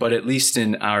 but at least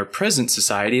in our present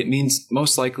society, it means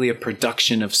most likely a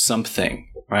production of something,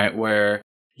 right? Where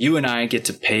you and I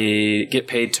get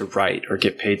paid to write, or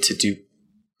get paid to do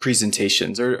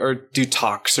presentations, or do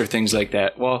talks or things like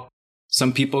that. Well,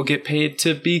 some people get paid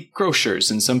to be grocers,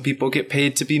 and some people get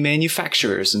paid to be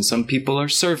manufacturers, and some people are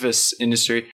service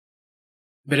industry.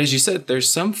 But as you said,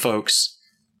 there's some folks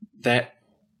that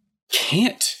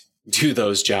can't do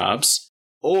those jobs,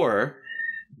 or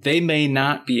they may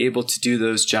not be able to do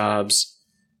those jobs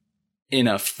in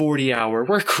a 40-hour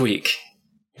work week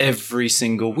every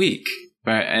single week.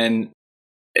 Right? And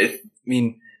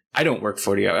I don't work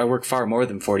 40 hours. I work far more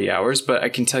than 40 hours, but I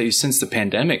can tell you, since the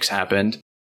pandemic's happened,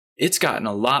 it's gotten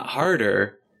a lot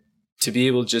harder to be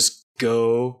able to just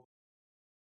go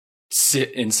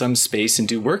sit in some space and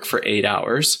do work for 8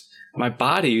 hours. My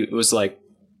body was like,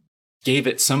 gave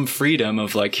it some freedom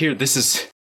of like, here,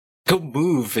 go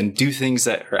move and do things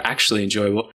that are actually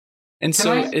enjoyable. And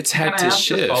it's had to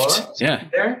shift. Yeah.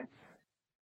 There?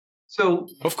 So,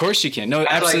 of course you can. No,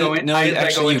 absolutely.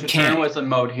 I go into journalism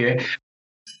mode here.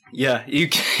 Yeah, you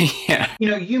can.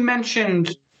 Yeah. You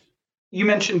mentioned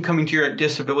coming to your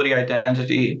disability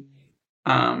identity,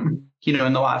 in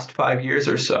the last 5 years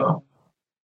or so.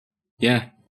 Yeah.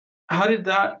 How did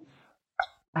that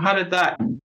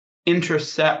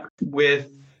intersect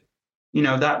with,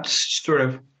 that sort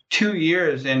of 2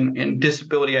 years in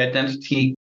disability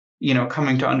identity,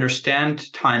 coming to understand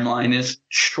timeline is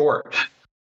short.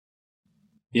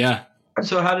 Yeah.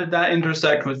 So how did that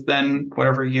intersect with then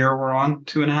whatever year we're on,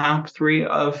 2.5, 3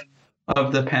 of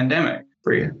the pandemic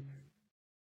for you?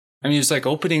 I mean, it's like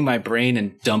opening my brain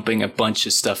and dumping a bunch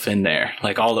of stuff in there,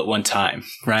 like all at one time,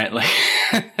 right? Like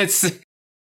it's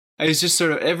just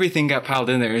sort of everything got piled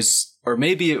in there. Or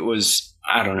maybe it was,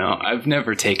 I don't know. I've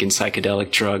never taken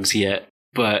psychedelic drugs yet,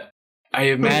 but I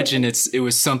imagine it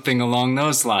was something along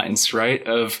those lines, right?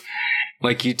 Of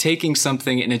like you taking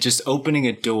something and it just opening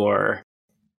a door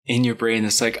in your brain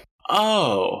that's like,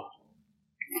 oh,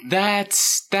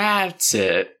 that's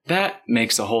it. That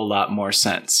makes a whole lot more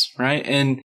sense, right?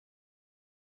 And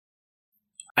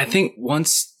I think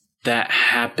once that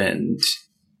happened,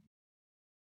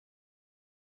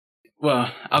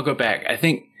 well, I'll go back. I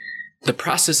think the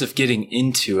process of getting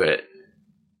into it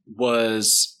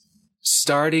was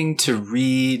starting to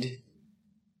read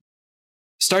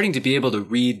starting to be able to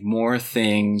read more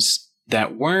things that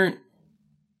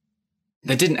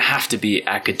didn't have to be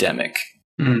academic.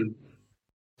 Mm.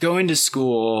 Going to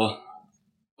school,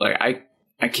 like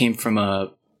I came from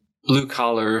a blue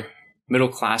collar, middle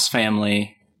class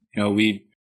family. We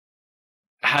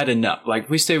had enough. Like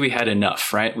we say, we had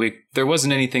enough, right? There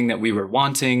wasn't anything that we were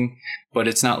wanting, but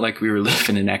it's not like we were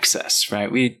living in excess, right?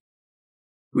 We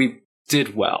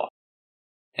did well,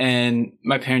 and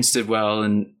my parents did well,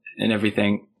 and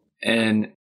everything.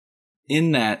 And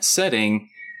in that setting,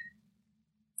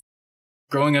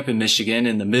 growing up in Michigan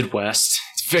in the Midwest,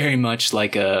 it's very much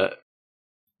like a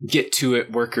get to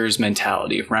it workers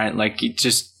mentality, right? Like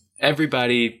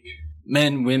everybody,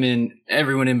 men, women,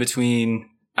 everyone in between,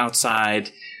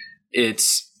 outside,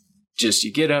 it's just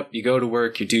you get up, you go to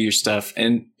work, you do your stuff,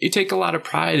 and you take a lot of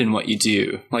pride in what you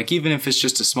do. Like even if it's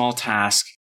just a small task,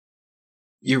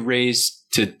 you're raised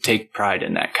to take pride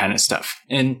in that kind of stuff.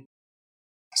 And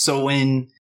so when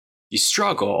you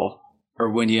struggle or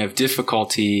when you have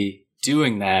difficulty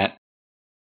doing that,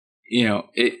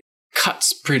 it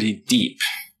cuts pretty deep,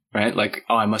 right? Like,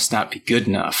 oh, I must not be good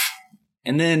enough.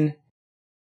 And then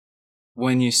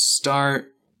when you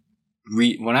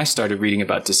when I started reading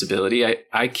about disability,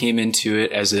 I came into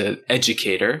it as an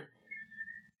educator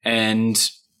and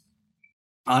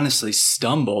honestly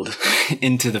stumbled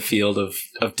into the field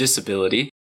of disability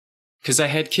because I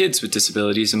had kids with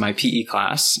disabilities in my PE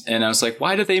class. And I was like,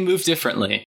 why do they move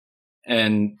differently?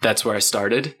 And that's where I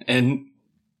started. And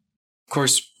of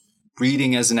course,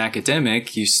 reading as an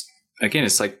academic,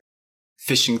 it's like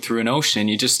fishing through an ocean.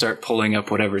 You just start pulling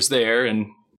up whatever's there, and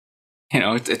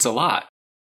it's a lot.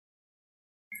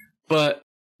 But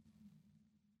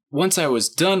once I was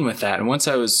done with that, and once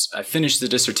I finished the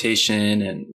dissertation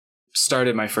and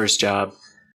started my first job,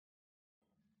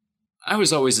 I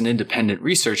was always an independent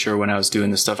researcher when I was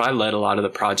doing this stuff. I led a lot of the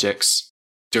projects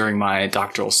during my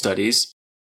doctoral studies.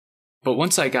 But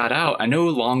once I got out, I no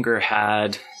longer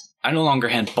had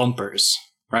bumpers,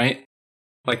 right?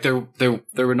 Like there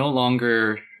were no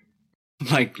longer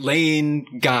like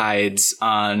laying guides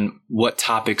on what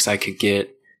topics I could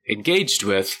get engaged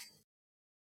with.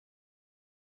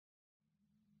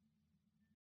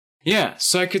 Yeah,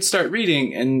 so I could start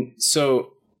reading. And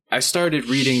so I started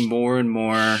reading more and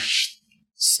more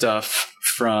stuff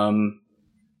from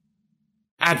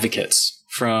advocates,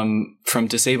 from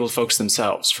disabled folks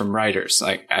themselves, from writers.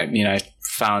 Like, I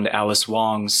found Alice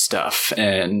Wong's stuff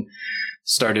and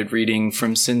started reading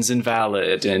from Sins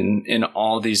Invalid and in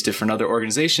all these different other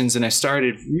organizations. And I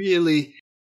started really,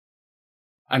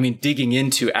 digging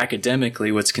into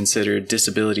academically what's considered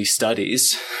disability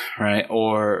studies, right?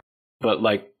 But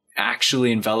like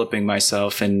actually enveloping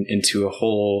myself into a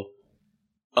whole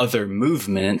other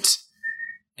movement.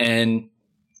 And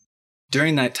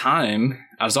during that time,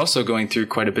 I was also going through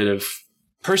quite a bit of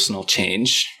personal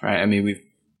change, right?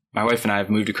 My wife and I have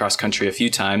moved across country a few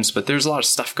times, but there's a lot of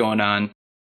stuff going on.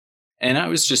 And I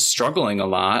was just struggling a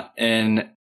lot. And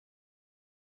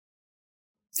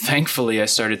thankfully, I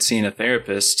started seeing a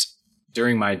therapist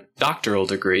during my doctoral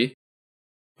degree.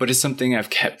 But it's something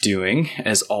I've kept doing,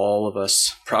 as all of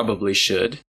us probably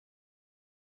should.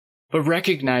 But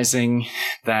recognizing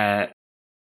that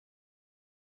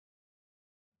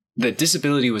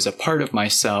disability was a part of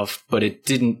myself, but it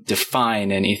didn't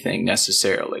define anything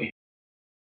necessarily.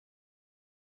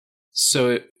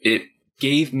 So it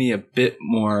gave me a bit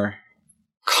more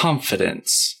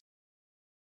confidence.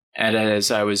 And as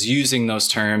I was using those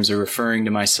terms or referring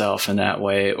to myself in that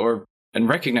way, and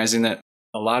recognizing that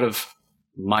a lot of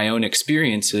my own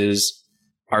experiences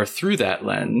are through that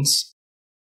lens.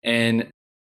 And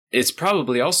it's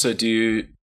probably also due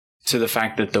to the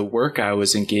fact that the work I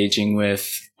was engaging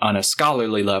with on a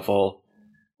scholarly level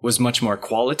was much more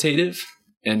qualitative.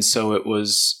 And so it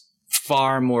was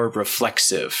far more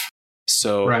reflexive.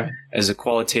 So right. As a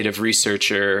qualitative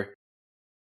researcher,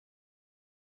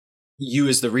 you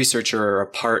as the researcher are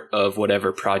a part of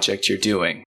whatever project you're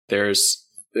doing. There's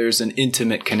an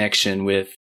intimate connection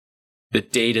with the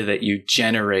data that you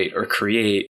generate or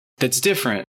create that's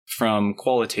different from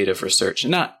qualitative research.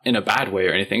 Not in a bad way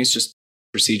or anything, it's just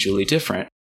procedurally different.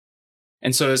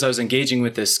 And so as I was engaging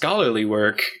with this scholarly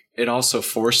work, it also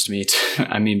forced me to,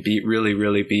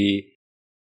 really be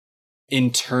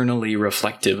internally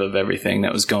reflective of everything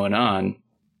that was going on.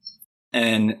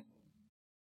 And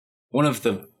one of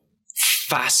the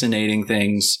fascinating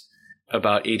things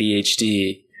about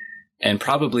ADHD, and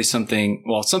probably something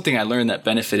I learned that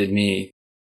benefited me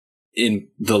in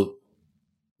the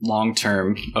long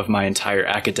term of my entire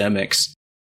academics,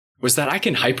 was that I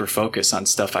can hyper-focus on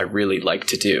stuff I really like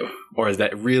to do, or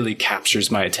that really captures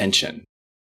my attention.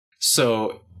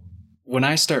 So when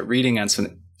I start reading on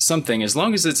something, as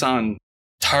long as it's on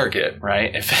target,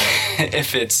 right?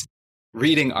 If it's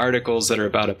reading articles that are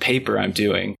about a paper I'm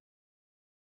doing,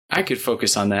 I could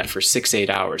focus on that for 6-8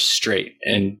 hours straight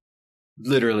and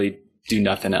literally do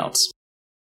nothing else.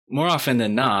 More often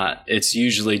than not, it's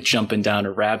usually jumping down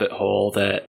a rabbit hole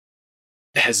that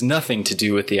has nothing to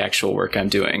do with the actual work I'm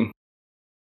doing.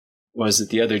 Was it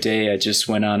the other day I just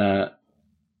went on a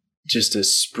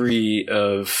spree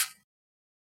of,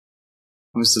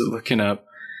 what was it looking up?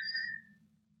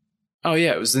 Oh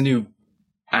yeah, it was the new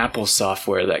Apple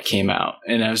software that came out.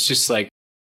 And I was just like,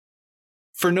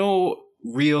 for no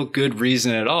real good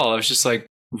reason at all, I was just like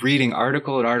reading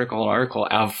article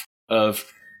of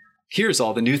here's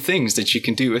all the new things that you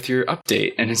can do with your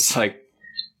update. And it's like,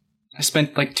 I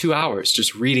spent like 2 hours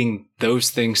just reading those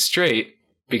things straight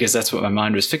because that's what my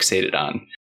mind was fixated on.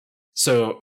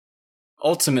 So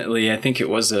ultimately, I think it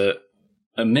was a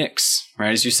mix,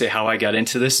 right? As you say, how I got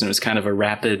into this, and it was kind of a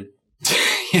rapid,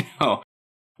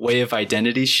 way of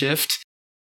identity shift.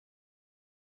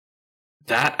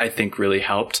 That I think really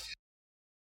helped.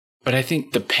 But I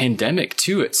think the pandemic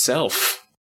too itself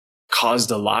caused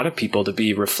a lot of people to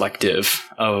be reflective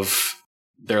of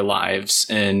their lives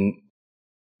and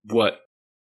what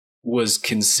was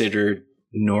considered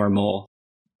normal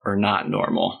or not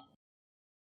normal.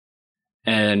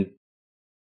 And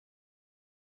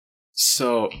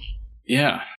so,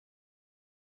 yeah,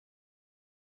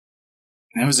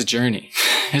 that was a journey.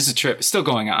 It was a trip. It's still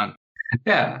going on.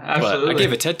 Yeah, absolutely. But I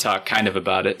gave a TED Talk kind of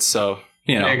about it. So,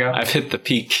 I've hit the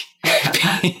peak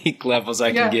levels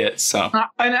I can get. So,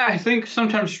 and I think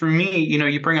sometimes for me,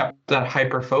 you bring up that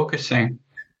hyper focusing.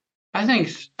 I think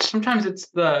sometimes it's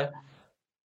the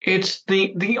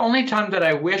only time that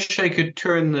I wish I could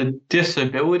turn the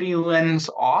disability lens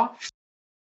off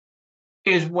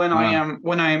is when I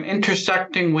am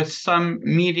intersecting with some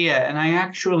media and I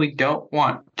actually don't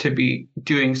want to be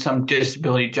doing some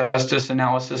disability justice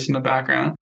analysis in the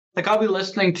background. Like I'll be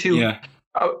listening to,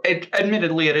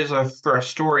 admittedly it is for a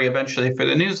story eventually for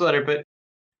the newsletter, but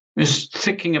just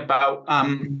thinking about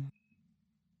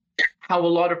how a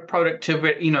lot of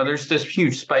productivity, there's this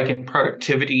huge spike in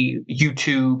productivity,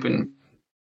 YouTube, and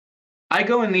I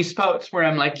go in these spouts where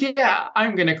I'm like, yeah,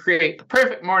 I'm going to create the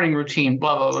perfect morning routine,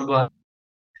 blah, blah, blah, blah.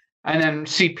 And then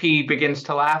CP begins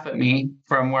to laugh at me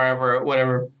from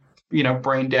whatever,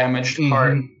 brain damaged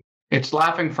part it's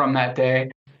laughing from that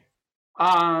day.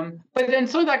 But then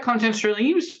some of that content's really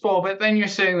useful, but then you're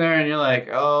sitting there and you're like,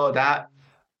 oh,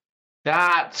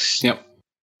 that's, yep.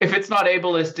 If it's not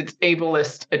ableist, it's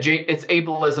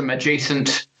ableism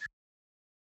adjacent.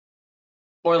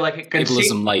 Or like it could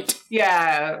ableism light.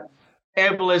 Yeah,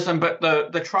 ableism, but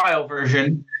the trial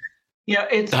version.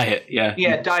 It's diet, yeah.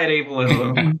 Yeah, diet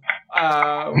ableism,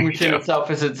 which in itself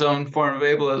is its own form of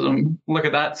ableism. Look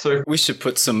at that, sir. We should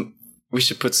put some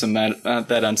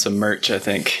that on some merch, I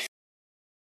think.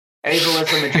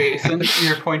 Ableism adjacent.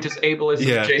 Your point is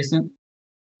ableism adjacent.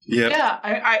 Yeah. Yeah,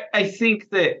 I think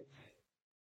that,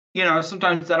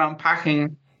 sometimes that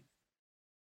unpacking,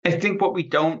 I think what we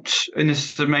don't, and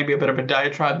this is maybe a bit of a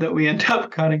diatribe that we end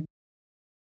up cutting,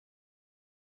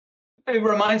 it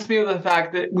reminds me of the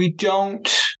fact that we don't,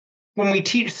 when we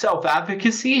teach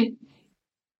self-advocacy,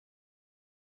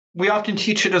 we often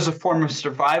teach it as a form of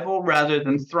survival rather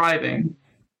than thriving.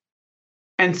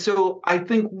 And so I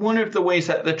think one of the ways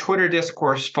that the Twitter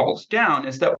discourse falls down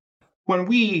is that when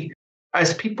we,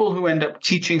 as people who end up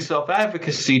teaching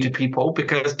self-advocacy to people,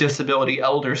 because disability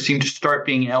elders seem to start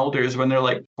being elders when they're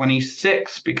like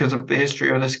 26 because of the history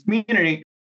of this community,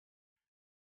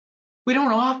 we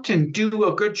don't often do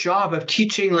a good job of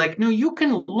teaching, like, no, you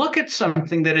can look at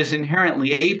something that is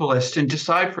inherently ableist and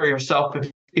decide for yourself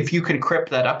if you can crip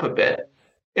that up a bit.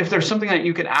 If there's something that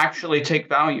you can actually take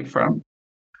value from.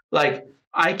 Like,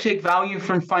 I take value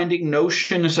from finding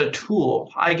Notion as a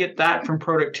tool. I get that from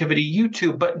Productivity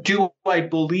YouTube. But do I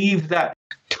believe that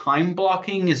time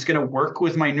blocking is going to work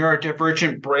with my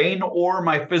neurodivergent brain or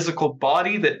my physical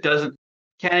body that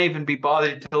can't even be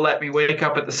bothered to let me wake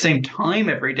up at the same time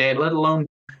every day, let alone,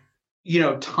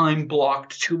 time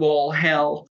blocked to all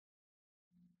hell?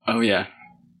 Oh, yeah.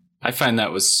 I find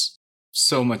that was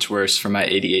so much worse for my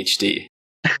ADHD.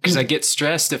 Because I get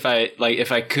stressed if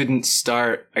I couldn't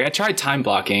start. I tried time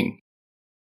blocking,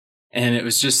 and it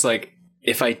was just like,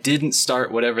 if I didn't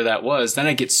start whatever that was, then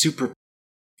I get super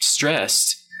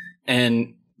stressed,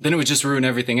 and then it would just ruin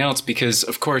everything else. Because,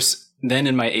 of course, then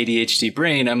in my ADHD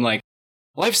brain, I'm like,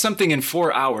 well, I have something in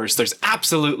 4 hours. There's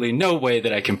absolutely no way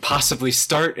that I can possibly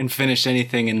start and finish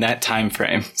anything in that time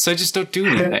frame. So I just don't do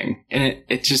anything. And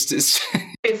it just is.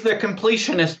 It's the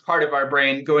completionist part of our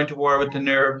brain going to war with the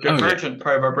neurodivergent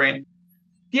part of our brain.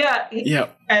 Yeah. Yeah.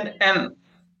 And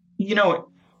you know,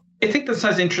 I think this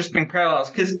has interesting parallels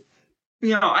because,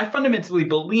 you know, I fundamentally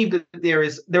believe that there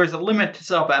is a limit to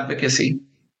self-advocacy.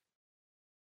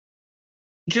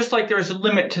 Just like there is a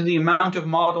limit to the amount of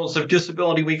models of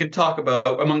disability we can talk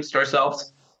about amongst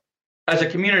ourselves as a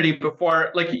community before,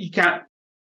 like, you can't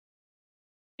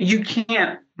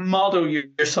model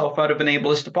yourself out of an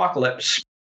ableist apocalypse.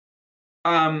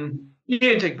 You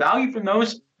can take value from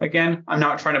those. Again, I'm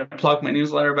not trying to plug my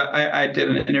newsletter, but I did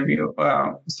an interview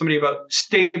with somebody about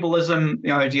stabilism,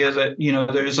 the idea that, you know,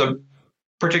 there's a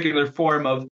particular form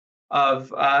of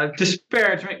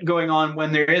disparagement going on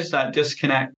when there is that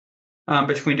disconnect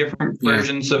between different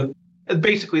versions of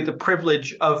basically the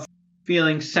privilege of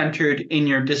feeling centered in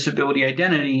your disability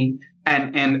identity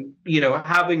and you know,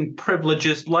 having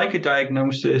privileges like a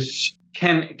diagnosis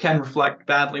can reflect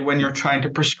badly when you're trying to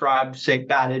prescribe, say,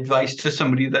 bad advice to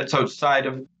somebody that's outside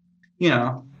of, you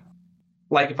know,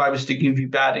 like if I was to give you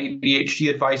bad ADHD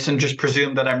advice and just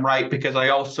presume that I'm right because I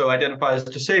also identify as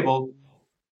disabled,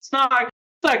 it's not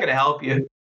going to help you,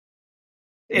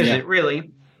 is it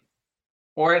really?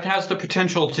 Or it has the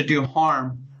potential to do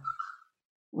harm,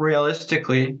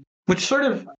 realistically, which sort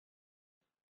of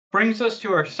brings us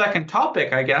to our second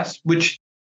topic, I guess, which,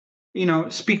 you know,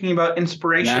 speaking about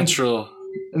inspiration. A natural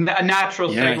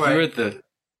segue.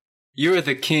 You are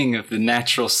the king of the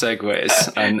natural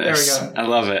segues on this. There we go. I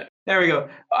love it. There we go.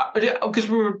 Because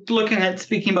we were looking at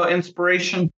speaking about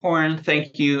inspiration porn.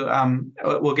 Thank you.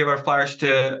 We'll give our flowers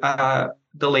to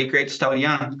the late great Stella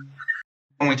Young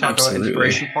when we talk about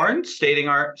inspiration porn, stating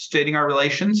our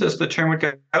relations, as the term would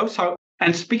go.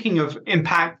 And speaking of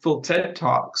impactful TED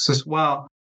Talks as well,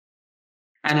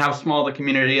 and how small the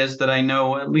community is, that I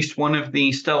know at least one of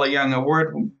the Stella Young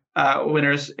Award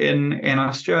winners in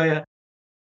Australia,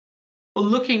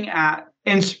 looking at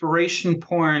inspiration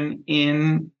porn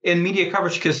in media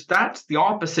coverage, because that's the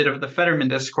opposite of the Fetterman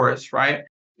discourse, right?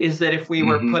 Is that if we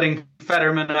were putting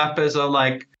Fetterman up as a,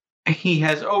 like, he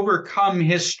has overcome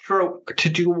his stroke to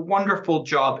do a wonderful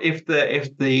job, if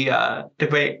the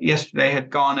debate yesterday had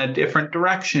gone a different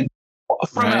direction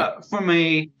from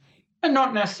a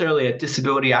not necessarily a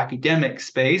disability academic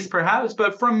space, perhaps,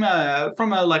 but from a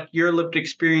like your lived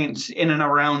experience in and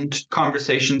around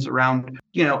conversations around,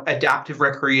 you know, adaptive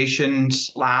recreation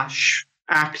 /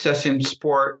 access in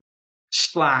sport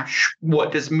 /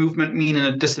 what does movement mean in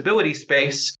a disability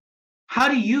space? How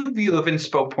do you view of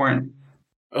inspo porn?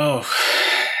 Oh,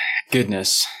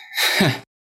 goodness.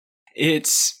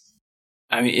 It's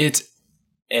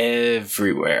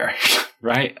everywhere,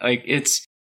 right? Like it's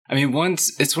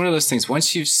one of those things,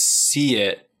 once you see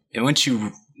it and once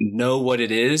you know what it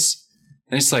is,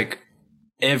 then it's like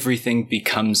everything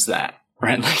becomes that,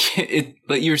 right?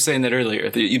 Like you were saying that earlier,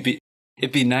 that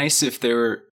it'd be nice if there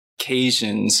were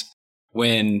occasions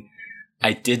when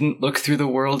I didn't look through the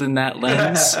world in that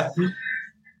lens.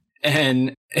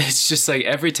 And it's just like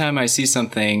every time I see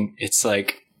something, it's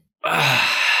like,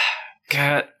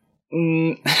 God,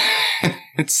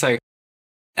 it's like,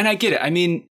 and I get it. I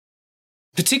mean,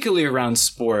 particularly around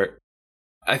sport,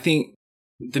 I think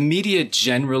the media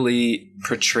generally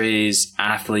portrays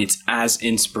athletes as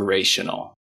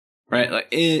inspirational, right? Like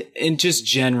in just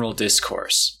general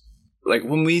discourse. Like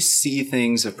when we see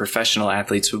things of professional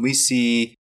athletes, when we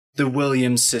see the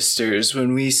Williams sisters,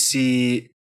 when we see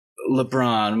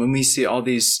LeBron, when we see all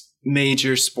these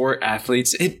major sport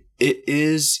athletes, it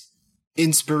is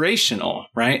inspirational,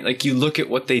 right? Like you look at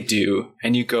what they do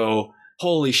and you go,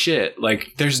 holy shit,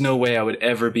 like there's no way I would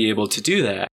ever be able to do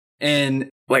that. And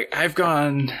like I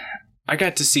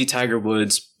got to see Tiger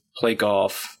Woods play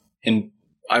golf, and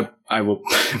I will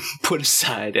put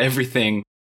aside everything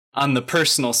on the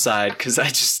personal side because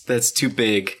that's too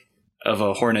big of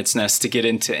a hornet's nest to get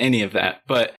into any of that.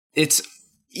 But it's,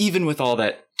 even with all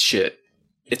that shit,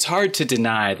 it's hard to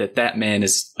deny that man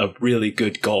is a really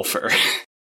good golfer.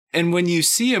 And when you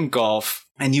see him golf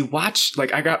and you watch,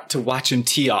 like I got to watch him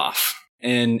tee off.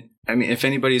 And I mean, if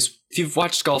you've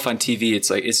watched golf on TV, it's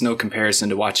like, it's no comparison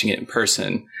to watching it in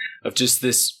person, of just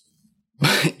this,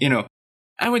 you know,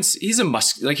 he's an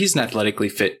athletically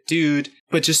fit dude,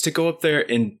 but just to go up there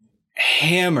and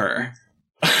hammer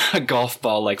a golf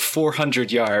ball like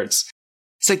 400 yards,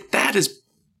 it's like, that is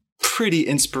pretty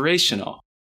inspirational.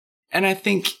 And I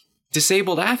think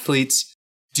disabled athletes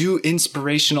do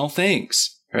inspirational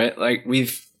things, right? Like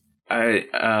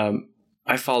I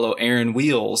follow Aaron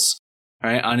Wheels,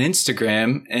 right, on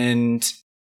Instagram, and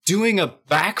doing a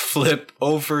backflip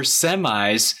over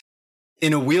semis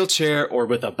in a wheelchair or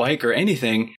with a bike or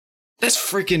anything, that's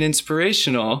freaking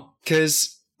inspirational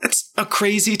because that's a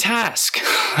crazy task.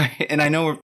 And I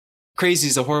know crazy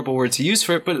is a horrible word to use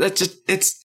for it, but that's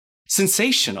just,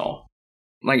 sensational.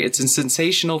 Like, it's a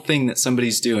sensational thing that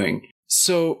somebody's doing.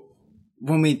 So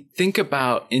when we think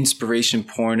about inspiration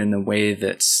porn in the way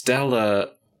that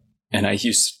Stella, and I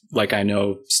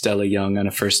know Stella Young on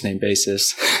a first name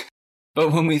basis,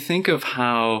 but when we think of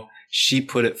how she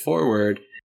put it forward,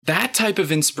 that type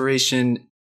of inspiration,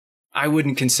 I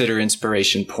wouldn't consider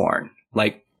inspiration porn.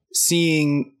 Like,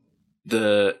 seeing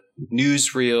the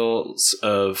newsreels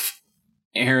of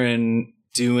Aaron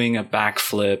doing a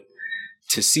backflip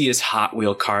to see his Hot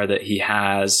Wheel car that he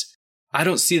has, I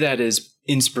don't see that as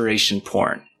inspiration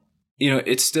porn.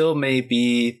 It still may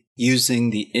be using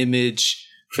the image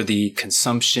for the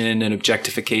consumption and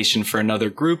objectification for another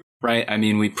group, right? I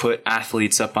mean, we put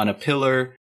athletes up on a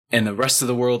pillar and the rest of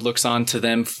the world looks on to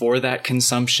them for that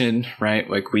consumption, right?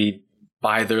 Like, we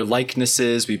buy their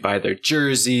likenesses, we buy their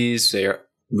jerseys,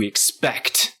 we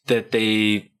expect that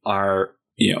they are,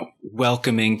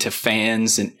 welcoming to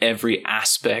fans in every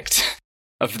aspect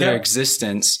of their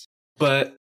existence.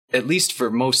 But at least for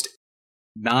most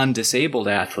non-disabled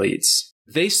athletes,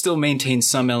 they still maintain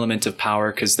some element of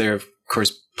power because they're, of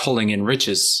course, pulling in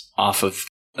riches off of,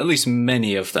 at least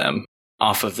many of them,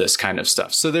 off of this kind of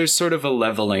stuff. So there's sort of a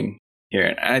leveling here.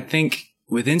 And I think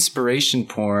with inspiration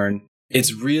porn,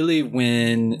 it's really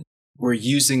when we're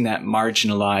using that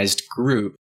marginalized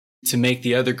group to make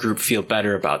the other group feel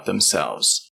better about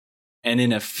themselves. And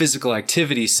in a physical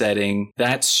activity setting,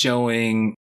 that's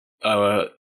showing a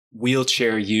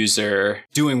wheelchair user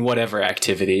doing whatever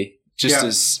activity, just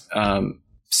as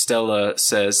Stella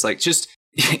says, like, just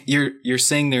you're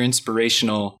saying they're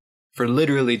inspirational for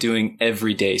literally doing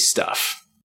everyday stuff.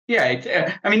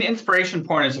 Yeah, I mean, inspiration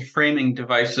porn is a framing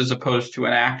device as opposed to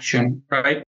an action,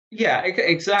 right? Yeah,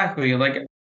 exactly. Like,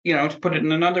 to put it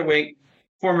in another way,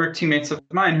 former teammates of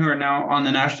mine who are now on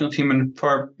the national team and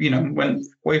went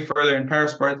way further in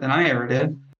parasport than I ever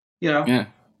did,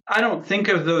 I don't think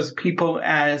of those people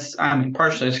as,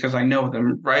 partially it's because I know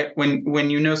them, right? When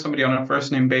you know somebody on a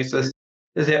first name basis,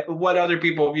 is that what other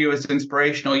people view as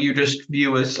inspirational, you just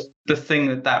view as the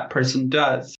thing that person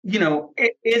does.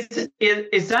 Is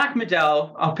Zach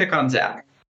Medell, I'll pick on Zach,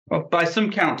 well, by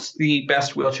some counts, the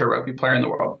best wheelchair rugby player in the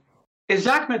world. Is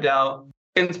Zach Medell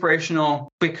inspirational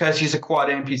because he's a quad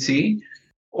amputee?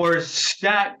 Or is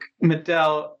Zach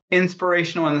Medell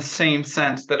inspirational in the same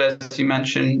sense that, as you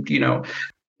mentioned,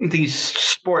 these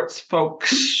sports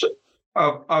folks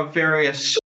of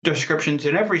various descriptions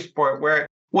in every sport, where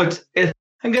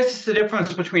I guess it's the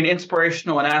difference between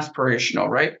inspirational and aspirational,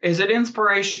 right? Is it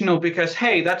inspirational because,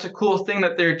 hey, that's a cool thing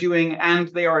that they're doing and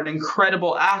they are an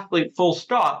incredible athlete, full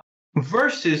stop,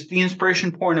 versus the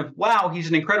inspiration porn of, wow, he's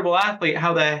an incredible athlete.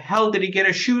 How the hell did he get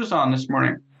his shoes on this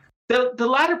morning? The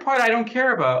latter part I don't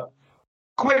care about,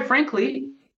 quite frankly.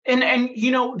 And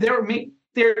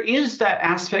there is that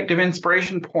aspect of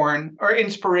inspiration porn, or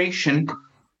inspiration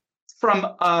from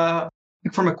a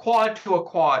quad to a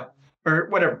quad, or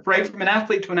whatever, right? From an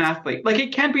athlete to an athlete. Like,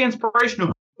 it can be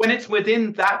inspirational when it's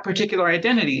within that particular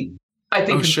identity. I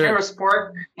think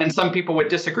parasport, and some people would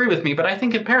disagree with me, but I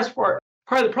think in parasport,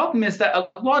 part of the problem is that a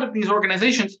lot of these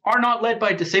organizations are not led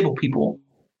by disabled people.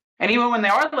 And even when they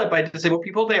are led by disabled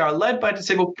people, they are led by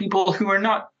disabled people who are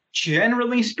not,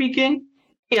 generally speaking,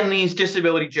 in these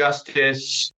disability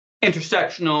justice,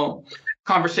 intersectional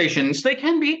conversations. They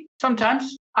can be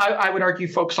sometimes. I would argue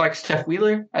folks like Steph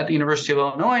Wheeler at the University of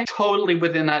Illinois, totally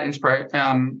within that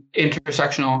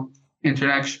intersectional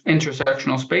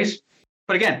space.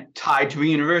 But again, tied to a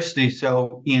university.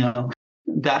 So,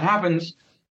 that happens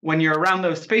when you're around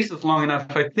those spaces long enough,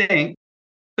 I think.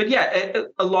 But yeah,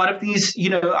 a lot of these,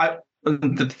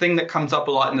 the thing that comes up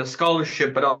a lot in the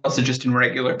scholarship, but also just in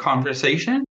regular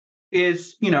conversation,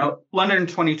 is, London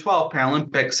 2012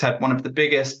 Paralympics had one of the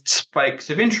biggest spikes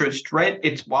of interest, right?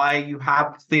 It's why you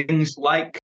have things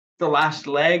like The Last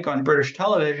Leg on British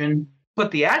television.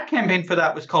 But the ad campaign for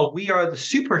that was called We Are the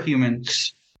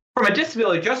Superhumans. From a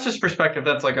disability justice perspective,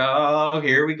 that's like, oh,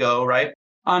 here we go, right?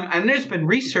 And there's been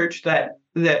research that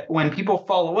when people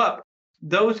follow up,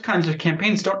 those kinds of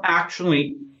campaigns don't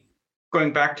actually,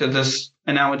 going back to this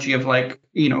analogy of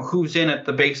who's in at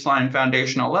the baseline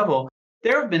foundational level,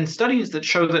 there have been studies that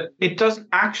show that it doesn't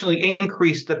actually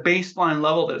increase the baseline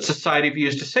level that society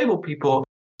views disabled people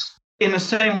in the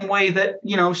same way that,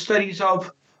 studies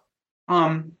of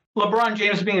LeBron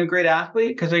James being a great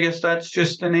athlete, because I guess that's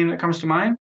just the name that comes to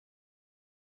mind.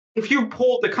 If you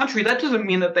poll the country, that doesn't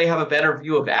mean that they have a better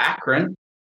view of Akron,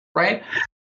 right?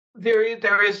 There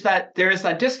is that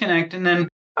disconnect. And then,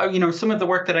 some of the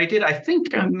work that I did, I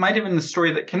think it might have been the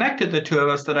story that connected the two of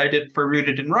us that I did for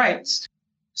Rooted in Rights,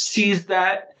 sees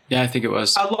that I think it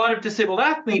was a lot of disabled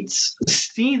athletes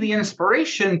see the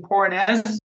inspiration porn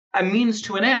as a means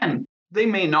to an end. They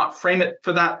may not frame it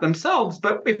for that themselves,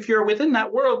 but if you're within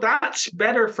that world, that's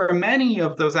better for many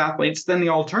of those athletes than the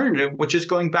alternative, which is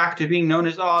going back to being known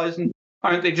as,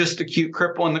 aren't they just a cute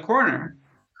cripple in the corner?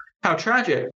 How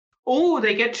tragic.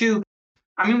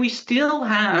 We still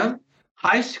have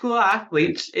high school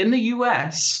athletes in the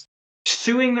US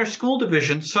suing their school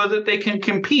division so that they can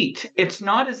compete. It's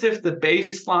not as if the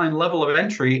baseline level of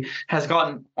entry has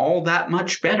gotten all that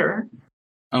much better.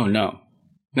 Oh, no.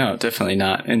 No, definitely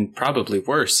not. And probably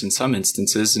worse in some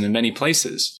instances and in many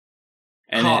places.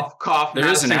 And cough, there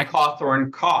is an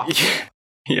Cawthorn cough.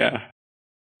 Yeah.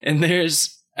 And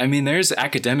there's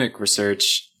academic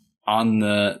research on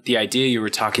the idea you were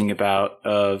talking about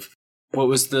of what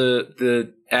was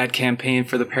the ad campaign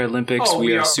for the Paralympics?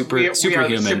 We are superhuman. We are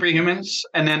the superhumans.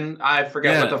 And then I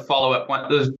forget what the follow-up one,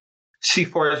 the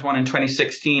C4's one in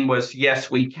 2016 was, yes,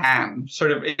 we can.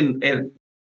 Sort of in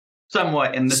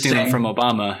somewhat in the stealing same. From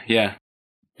Obama, yeah.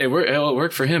 It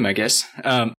worked for him, I guess.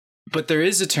 But there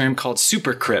is a term called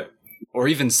supercrip, or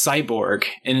even cyborg.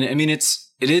 And I mean, it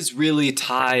is really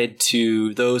tied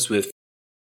to those with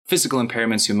physical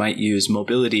impairments who might use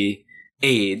mobility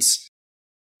aids.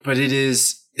 But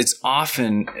it's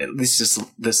often, at least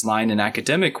this line in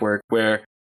academic work, where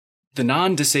the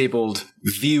non-disabled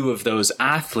view of those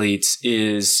athletes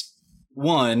is,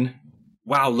 one,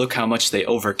 wow, look how much they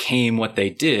overcame what they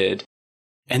did.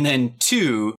 And then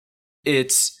two,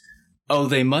 it's, oh,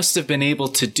 they must have been able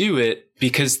to do it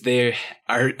because they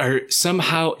are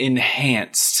somehow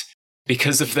enhanced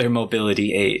because of their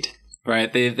mobility aid,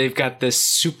 right? They've got this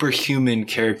superhuman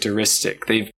characteristic.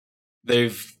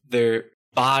 Their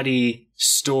body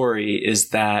story is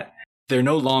that they're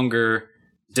no longer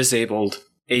disabled,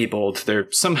 abled.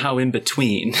 They're somehow in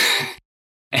between.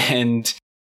 And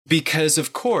because,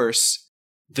 of course,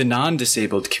 the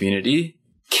non-disabled community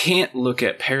can't look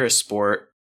at parasport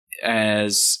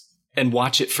and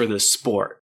watch it for the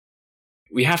sport.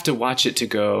 We have to watch it to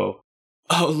go,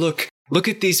 oh, look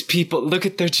at these people.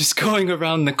 They're just going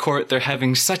around the court. They're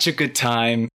having such a good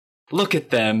time. Look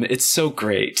at them. It's so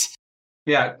great.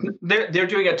 Yeah, they're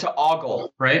doing it to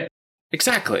ogle, right?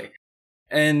 Exactly.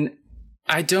 And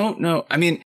I don't know. I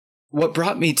mean, what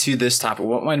brought me to this topic,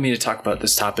 what wanted me to talk about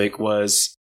this topic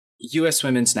was U.S.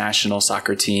 women's national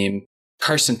soccer team,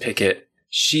 Carson Pickett.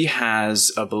 She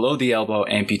has a below-the-elbow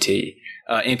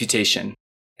amputation.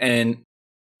 And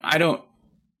I don't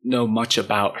know much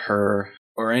about her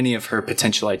or any of her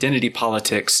potential identity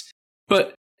politics,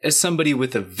 but as somebody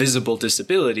with a visible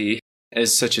disability,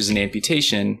 as such as an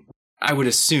amputation, I would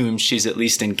assume she's at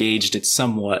least engaged at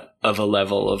somewhat of a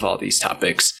level of all these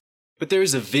topics. But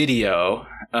there's a video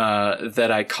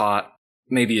that I caught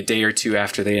maybe a day or two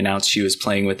after they announced she was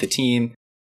playing with the team.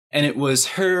 And it was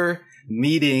her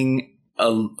meeting a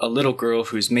little girl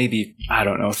who's maybe,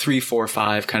 3, 4,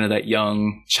 5, kind of that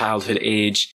young childhood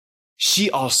age.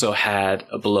 She also had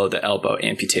a below the elbow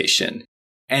amputation.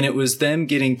 And it was them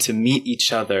getting to meet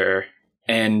each other.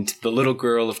 And the little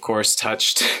girl, of course,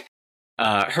 touched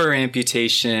her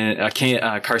amputation,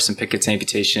 Carson Pickett's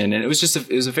amputation. And it was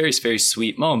a very, very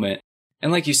sweet moment.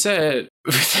 And like you said,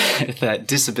 with that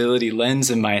disability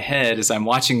lens in my head, as I'm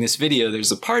watching this video,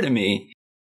 there's a part of me,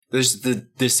 there's the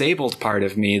disabled part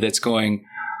of me that's going,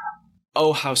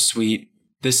 oh, how sweet.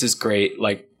 This is great.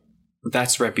 Like,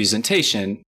 that's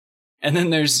representation. And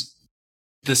then there's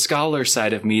the scholar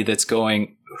side of me that's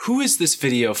going, who is this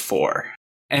video for?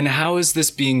 And how is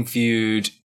this being viewed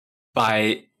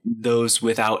by those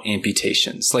without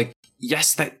amputations? Like,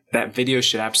 yes, that video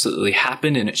should absolutely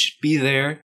happen and it should be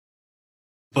there.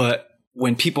 But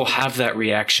when people have that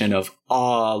reaction of,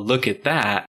 oh, look at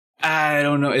that, I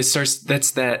don't know,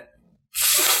 that's that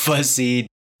fuzzy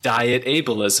diet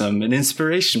ableism and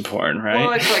inspiration porn, right?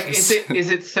 Well, it's like,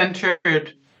 is it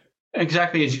centered,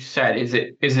 exactly as you said, is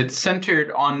it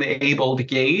centered on the abled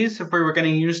gaze, if we were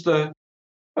going to use the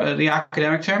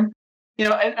academic term?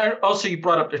 And also you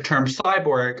brought up the term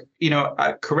cyborg.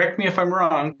 Correct me if I'm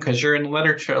wrong, because you're in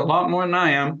literature a lot more than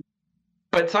I am.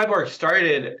 But cyborg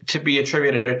started to be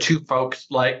attributed to two folks,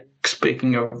 like,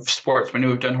 speaking of sportsmen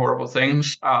who have done horrible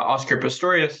things, Oscar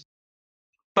Pistorius.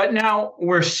 But now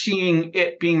we're seeing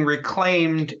it being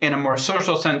reclaimed in a more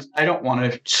social sense. I don't want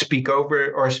to speak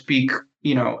over these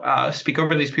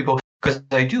people because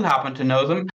I do happen to know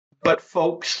them. But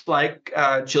folks like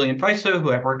Gillian Faiso,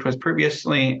 who I've worked with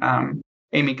previously,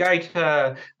 Amy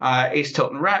Gaita, Ace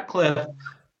Tilton Ratcliffe,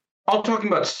 all talking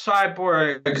about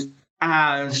cyborg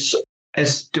as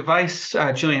device.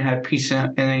 Gillian had a piece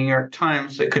in the New York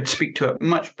Times that could speak to it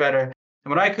much better than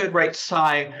what I could. Write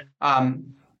psi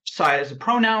as a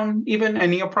pronoun, even a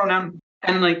neopronoun,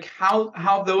 and like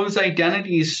how those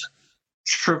identities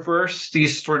traverse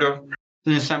these sort of,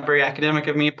 this is not very academic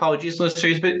of me, apologies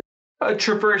listeners, but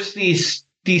traverse these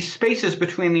spaces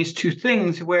between these two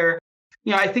things where,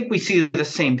 I think we see the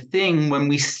same thing when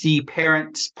we see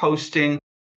parents posting,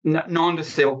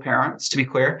 non-disabled parents, to be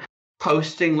clear,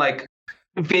 posting like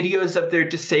videos of their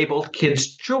disabled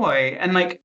kids' joy. And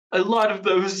like a lot of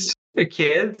those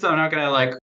kids, I'm not going to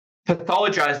like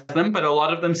pathologize them, but a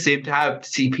lot of them seem to have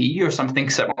CP or something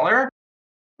similar.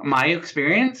 My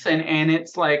experience, and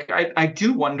it's like I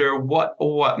do wonder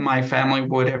what my family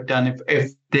would have done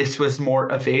if this was more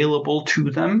available to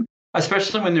them,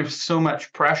 especially when there's so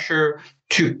much pressure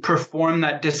to perform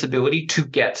that disability to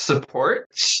get support,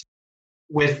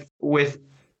 with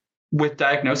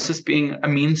diagnosis being a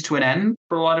means to an end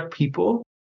for a lot of people.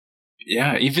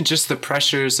 Yeah, even just the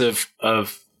pressures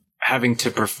of having to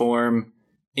perform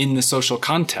in the social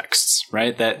contexts,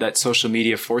 right? That social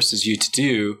media forces you to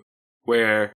do,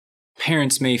 where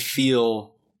parents may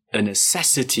feel a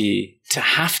necessity to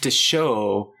have to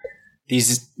show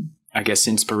these, I guess,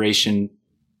 inspiration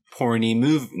porny and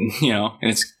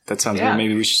that sounds weird.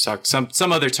 Maybe we should talk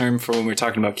some other term for when we're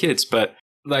talking about kids, but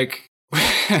like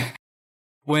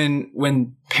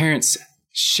when parents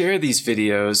share these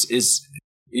videos, is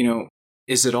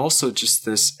it also just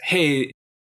this, hey,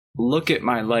 look at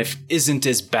my life isn't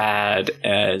as bad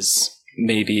as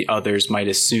maybe others might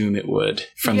assume it would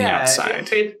from the outside.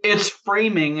 It's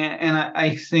framing, and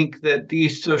I think that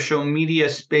these social media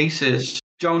spaces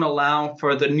don't allow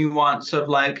for the nuance of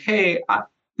like, hey,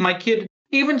 my kid,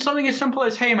 even something as simple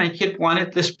as, hey, my kid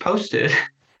wanted this posted.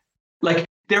 Like,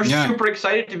 they're super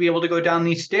excited to be able to go down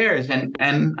these stairs,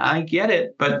 and I get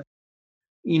it, but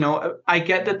I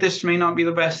get that this may not be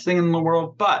the best thing in the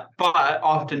world, but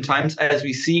oftentimes, as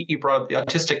we see, you brought up the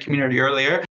autistic community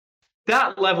earlier,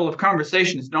 that level of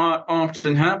conversation is not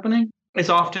often happening. It's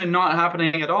often not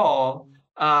happening at all,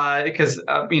 because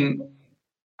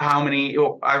how many?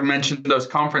 I've mentioned those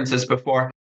conferences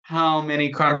before. How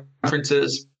many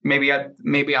conferences? Maybe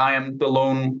I am the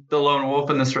lone wolf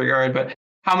in this regard, but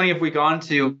how many have we gone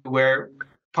to where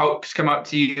folks come up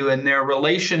to you and their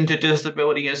relation to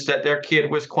disability is that their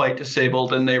kid was quite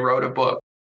disabled and they wrote a book?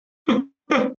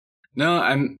 No,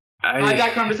 I had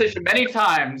that conversation many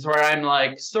times where I'm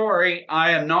like, sorry,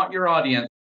 I am not your audience.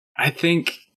 I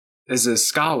think as a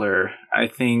scholar, I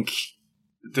think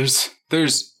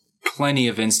there's plenty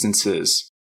of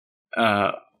instances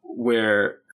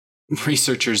where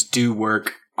researchers do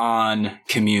work on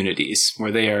communities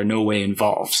where they are no way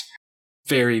involved,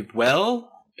 very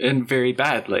well and very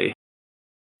badly.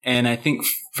 And I think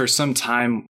for some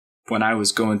time when I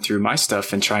was going through my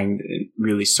stuff and trying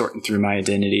really sorting through my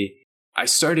identity, I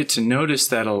started to notice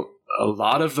that a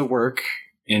lot of the work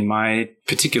in my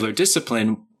particular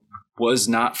discipline was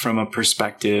not from a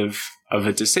perspective of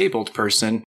a disabled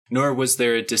person, nor was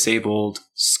there a disabled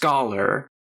scholar,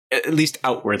 at least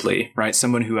outwardly, right?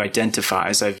 Someone who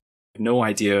identifies. I have no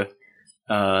idea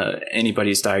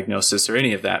anybody's diagnosis or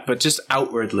any of that, but just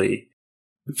outwardly,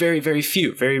 very, very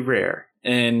few, very rare.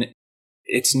 And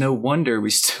it's no wonder we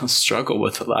still struggle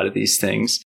with a lot of these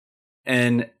things.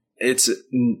 And it's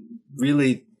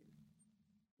really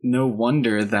no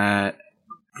wonder that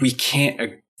we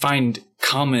can't find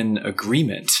common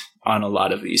agreement on a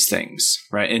lot of these things,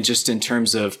 right? And just in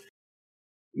terms of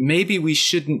maybe we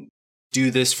shouldn't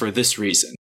do this for this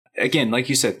reason. Again, like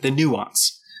you said, the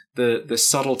nuance, the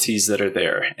subtleties that are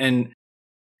there. And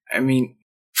I mean,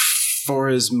 for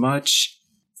as much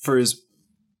as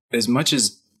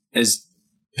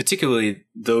particularly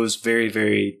those very,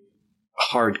 very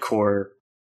hardcore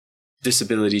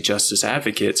disability justice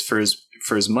advocates, for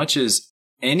as much as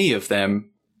any of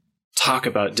them talk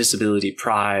about disability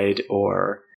pride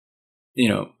or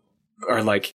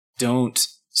like don't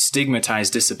stigmatize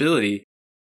disability,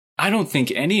 I don't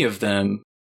think any of them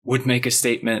would make a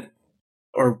statement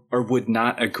or would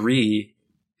not agree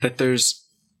that there's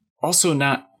also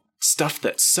not stuff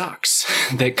that sucks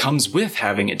that comes with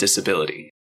having a disability.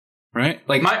 Right?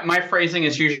 Like my phrasing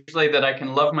is usually that I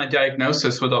can love my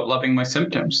diagnosis without loving my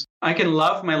symptoms. I can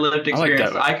love my lived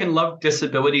experience. I can love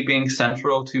disability being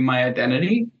central to my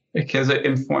identity because it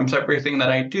informs everything that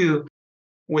I do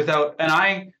without, and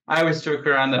I always joke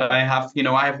around that I have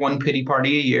one pity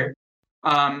party a year.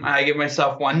 I give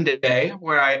myself one day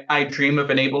where I dream of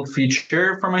an abled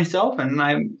future for myself. And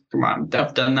I've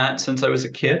done that since I was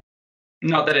a kid.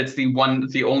 Not that it's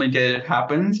the only day it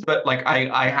happens, but like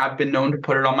I have been known to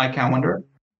put it on my calendar.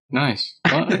 Nice.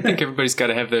 Well, I think everybody's got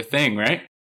to have their thing, right?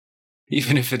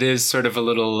 Even if it is sort of a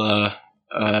little,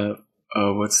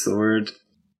 what's the word?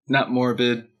 Not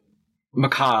morbid,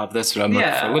 macabre. That's what I'm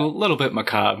looking for. A little bit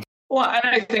macabre. Well, and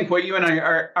I think what you and I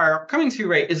are coming to,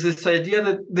 right, is this idea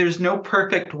that there's no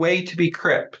perfect way to be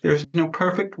CRIP. There's no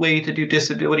perfect way to do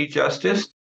disability justice,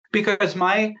 because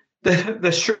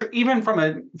even from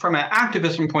an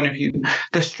activism point of view,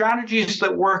 the strategies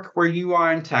that work where you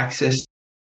are in Texas,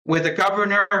 with a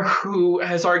governor who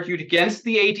has argued against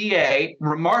the ADA,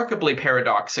 remarkably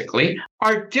paradoxically,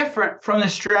 are different from the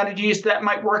strategies that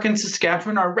might work in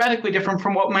Saskatchewan, are radically different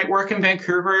from what might work in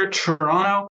Vancouver,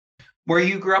 Toronto, where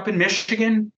you grew up in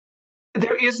Michigan.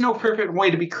 There is no perfect way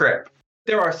to be CRIP.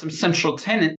 There are some central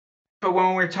tenets, but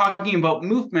when we're talking about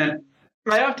movement,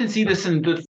 I often see this in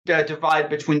the divide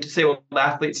between disabled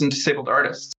athletes and disabled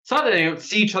artists. It's not that they don't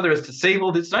see each other as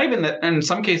disabled. It's not even that in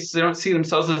some cases they don't see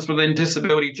themselves as within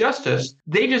disability justice.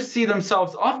 They just see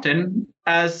themselves often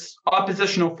as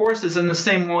oppositional forces in the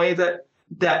same way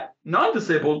that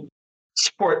non-disabled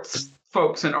sports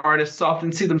folks and artists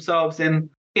often see themselves in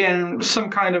some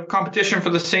kind of competition for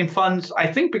the same funds,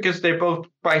 I think because they're both,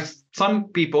 by some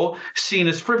people, seen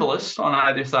as frivolous on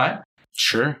either side.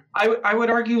 Sure. I would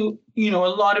argue, a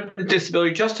lot of the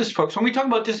disability justice folks, when we talk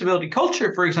about disability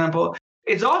culture, for example,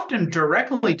 it's often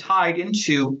directly tied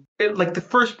into, like, the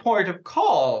first point of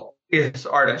call is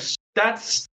artists.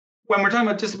 That's, when we're talking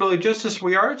about disability justice,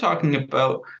 we're talking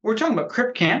about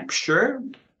Crip Camp, sure.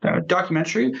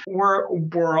 Documentary.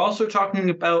 We're also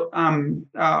talking about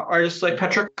artists like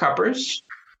Petra Kuppers,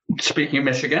 speaking of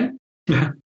Michigan.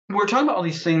 We're talking about all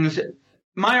these things.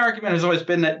 My argument has always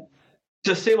been that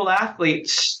disabled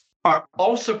athletes are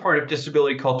also part of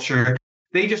disability culture.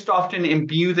 They just often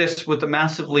imbue this with a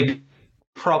massively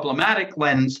problematic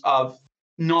lens of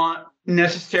not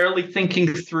necessarily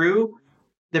thinking through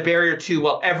the barrier to,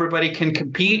 well, everybody can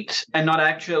compete, and not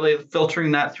actually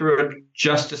filtering that through a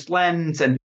justice lens.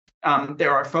 And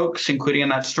there are folks, including in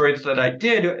that story that I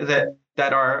did,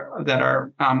 that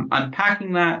are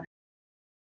unpacking that.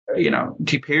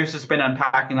 T. Pierce has been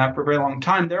unpacking that for a very long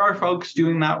time. There are folks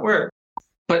doing that work,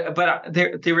 but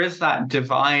there is that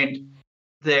divide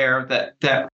there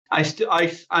that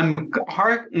I'm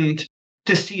heartened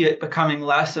to see it becoming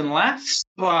less and less.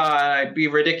 But it'd be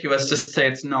ridiculous to say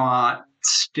it's not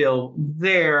still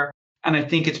there, and I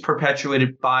think it's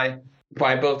perpetuated by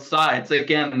both sides.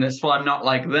 Again, I'm not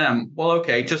like them. Well,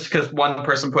 okay, just because one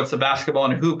person puts a basketball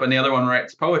in a hoop and the other one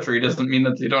writes poetry doesn't mean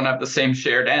that they don't have the same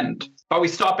shared end. But we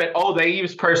stop at, they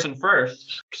use person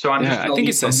first. So I think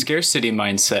it's a scarcity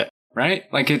mindset, right?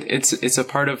 Like it's a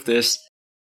part of this.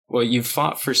 Well, you've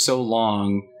fought for so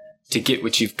long to get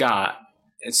what you've got,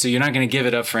 and so you're not going to give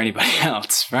it up for anybody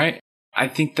else, right? I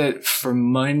think that for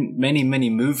many, many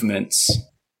movements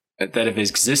that have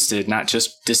existed, not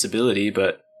just disability,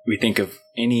 but we think of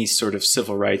any sort of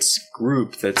civil rights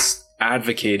group that's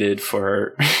advocated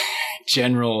for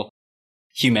general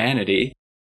humanity,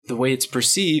 the way it's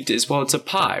perceived is, well, it's a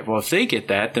pie. Well, if they get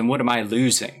that, then what am I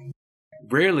losing?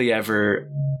 Rarely ever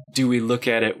do we look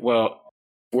at it, well,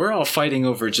 we're all fighting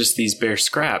over just these bare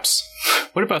scraps.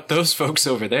 What about those folks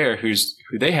over there who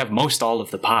they have most all of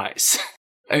the pies?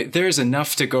 I mean, there's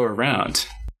enough to go around.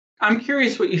 I'm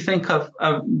curious what you think of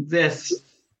this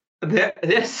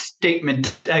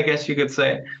statement, I guess you could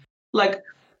say. Like,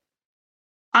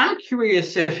 I'm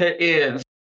curious if it is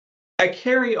a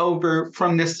carryover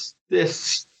from this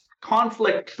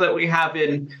conflict that we have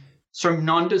in sort of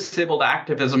non-disabled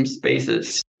activism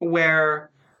spaces,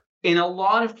 where in a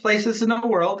lot of places in the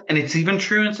world, and it's even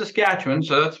true in Saskatchewan,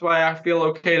 so that's why I feel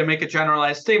okay to make a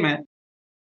generalized statement,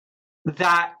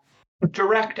 that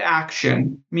direct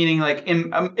action, meaning like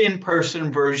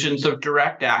in-person versions of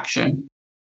direct action,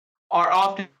 are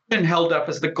often held up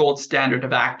as the gold standard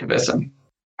of activism.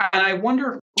 And I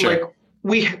wonder, like,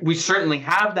 we certainly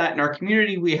have that in our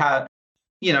community. We have,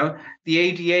 the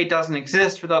ADA doesn't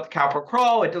exist without the Capitol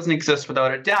Crawl. It doesn't exist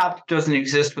without ADAPT. It doesn't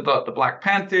exist without the Black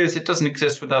Panthers. It doesn't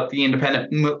exist without the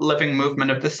independent living movement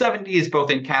of the 70s,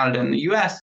 both in Canada and the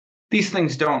US. These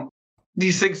things don't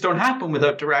happen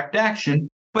without direct action.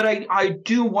 But I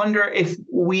do wonder if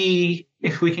we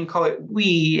can call it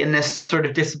we in this sort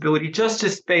of disability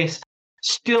justice space,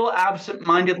 still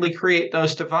absent-mindedly create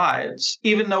those divides,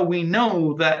 even though we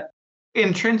know that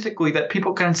intrinsically that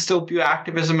people can still do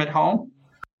activism at home.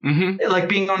 Mm-hmm. Like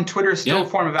being on Twitter is still a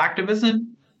form of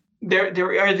activism.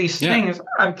 There are these things.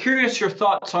 I'm curious your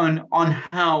thoughts on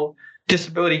how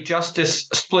disability justice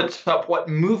splits up what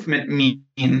movement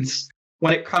means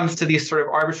when it comes to these sort of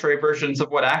arbitrary versions of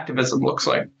what activism looks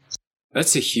like.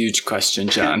 That's a huge question,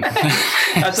 John.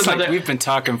 It's like we've been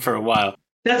talking for a while.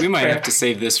 We might have to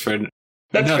save this for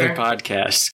another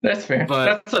podcast. That's fair. But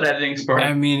that's what editing's for.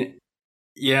 I mean,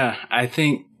 I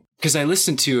think, because I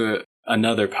listened to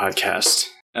another podcast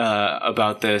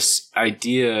about this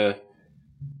idea,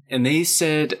 And they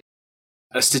said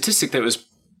a statistic that was,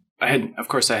 of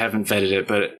course, I haven't vetted it,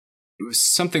 but it was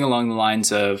something along the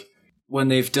lines of when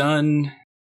they've done,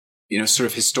 sort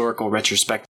of historical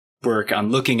retrospective work on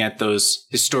looking at those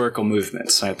historical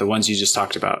movements, right, the ones you just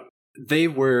talked about, they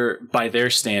were, by their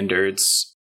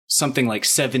standards, something like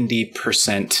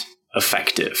 70%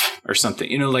 effective or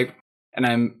something, and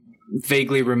I'm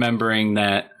vaguely remembering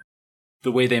that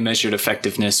the way they measured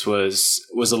effectiveness was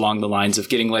along the lines of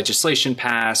getting legislation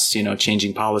passed,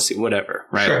 changing policy, whatever,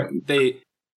 right? Sure. They,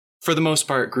 for the most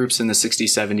part, groups in the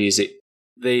 60s,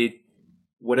 70s,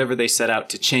 whatever they set out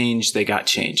to change, they got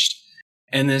changed.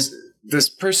 And this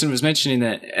person was mentioning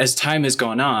that as time has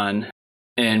gone on,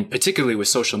 and particularly with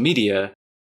social media,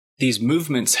 these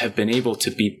movements have been able to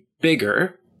be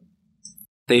bigger.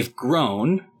 They've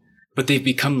grown, but they've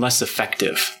become less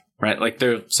effective, right? Like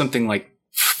they're something like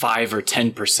 5 or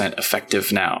 10%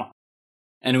 effective now.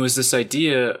 And it was this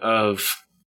idea of,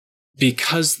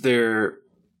 because they're,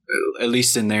 at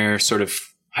least in their sort of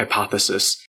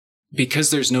hypothesis,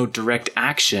 because there's no direct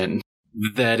action,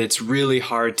 that it's really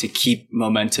hard to keep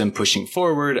momentum pushing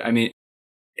forward. I mean,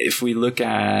 if we look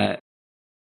at,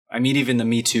 even the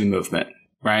Me Too movement,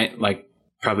 right? Like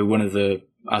probably one of the,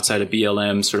 outside of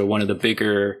BLM, sort of one of the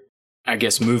bigger, I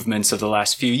guess, movements of the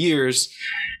last few years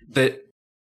that,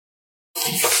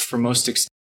 for most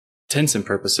intents and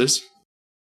purposes,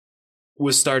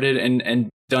 was started and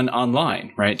done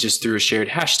online, right? Just through a shared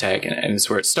hashtag. And it's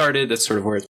where it started. That's sort of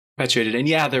where it perpetuated. And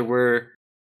yeah, there were,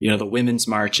 the Women's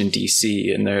March in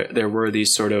DC, and there were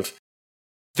these sort of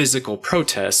physical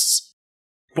protests.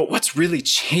 But what's really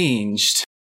changed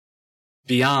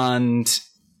beyond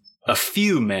a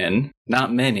few men,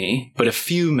 not many, but a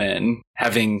few men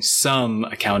having some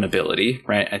accountability,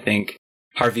 right? I think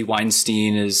Harvey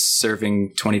Weinstein is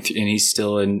serving 23, and he's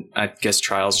still in, I guess,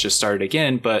 trials just started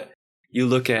again. But you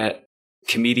look at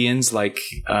comedians like,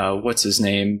 what's his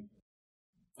name?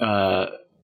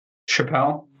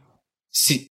 Chappelle?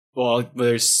 Well,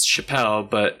 there's Chappelle,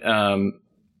 but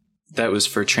that was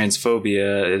for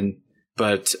transphobia.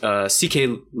 But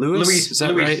C.K. Lewis, is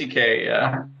that Louis right? C.K.,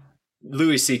 yeah.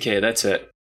 Louis C.K., that's it.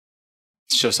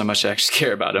 Shows how much I actually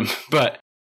care about him. But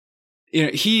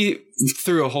he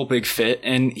threw a whole big fit,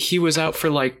 and he was out for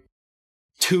like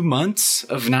 2 months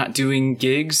of not doing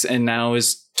gigs, and now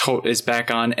is back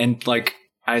on. And like,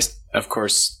 I, of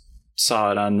course,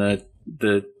 saw it on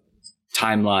the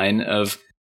timeline of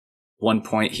one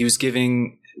point he was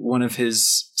giving one of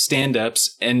his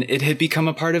stand-ups, and it had become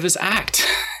a part of his act.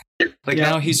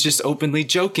 Now he's just openly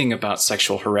joking about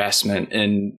sexual harassment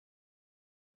and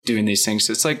doing these things.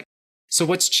 It's like, so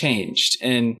what's changed?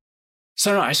 And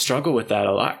so I struggle with that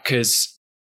a lot, because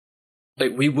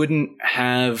like we wouldn't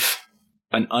have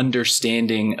an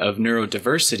understanding of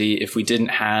neurodiversity if we didn't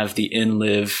have the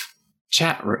InLive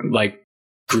chat room, like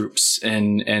groups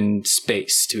and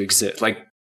space to exist. Like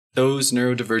those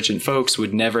neurodivergent folks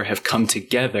would never have come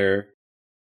together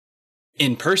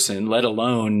in person, let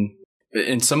alone,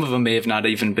 and some of them may have not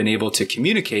even been able to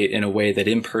communicate in a way that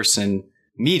in-person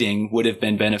meeting would have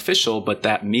been beneficial, but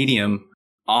that medium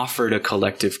offered a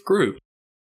collective group.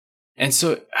 And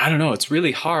so, I don't know, it's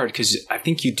really hard, because I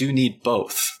think you do need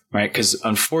both, right? Because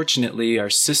unfortunately, our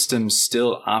system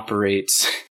still operates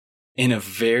in a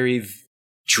very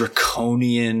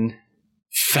draconian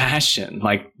fashion.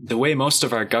 Like the way most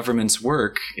of our governments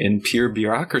work in pure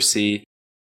bureaucracy,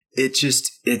 it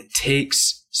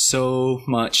takes so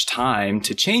much time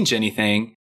to change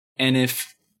anything. And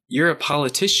if you're a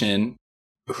politician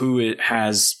who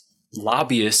has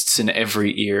lobbyists in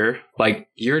every ear, like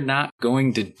you're not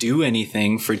going to do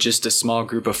anything for just a small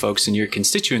group of folks in your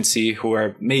constituency who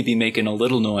are maybe making a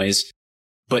little noise,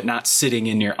 but not sitting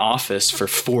in your office for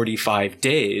 45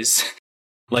 days,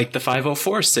 like the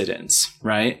 504 sit-ins,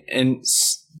 right? And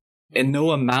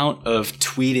no amount of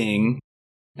tweeting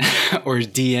or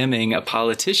DMing a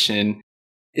politician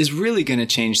is really going to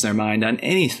change their mind on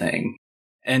anything.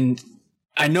 And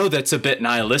I know that's a bit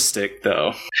nihilistic,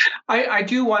 though. I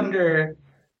do wonder,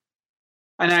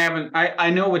 and I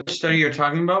know which study you're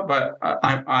talking about, but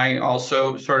I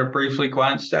also sort of briefly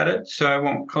glanced at it, so I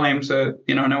won't claim to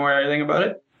know everything about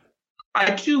it.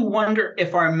 I do wonder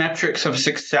if our metrics of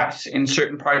success in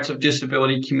certain parts of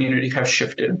disability community have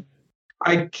shifted.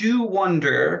 I do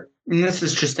wonder, and this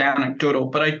is just anecdotal,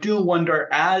 but I do wonder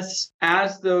as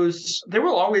those, there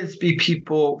will always be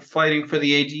people fighting for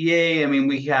the ADA. I mean,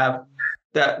 we have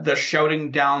the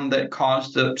shouting down that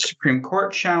caused the Supreme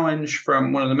Court challenge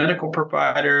from one of the medical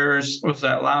providers. Was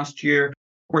that last year?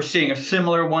 We're seeing a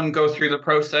similar one go through the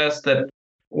process that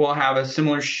will have a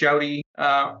similar shouty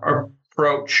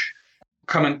approach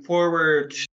coming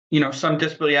forward. some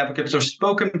disability advocates have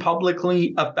spoken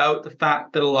publicly about the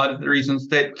fact that a lot of the reasons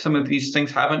that some of these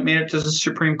things haven't made it to the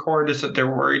Supreme Court is that they're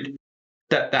worried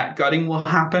that gutting will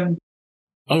happen.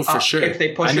 Oh, for sure. If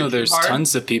they push I know it too there's hard.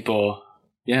 tons of people.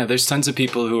 Yeah, there's tons of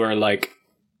people who are like,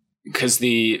 because at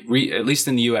least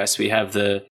in the US, we have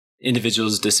the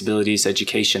Individuals with Disabilities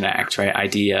Education Act, right?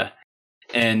 IDEA.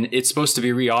 And it's supposed to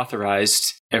be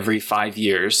reauthorized every 5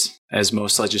 years, as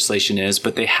most legislation is,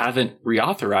 but they haven't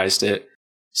reauthorized it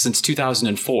since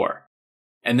 2004.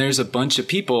 And there's a bunch of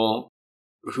people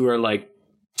who are like,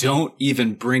 don't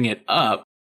even bring it up,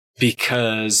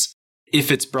 because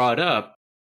if it's brought up,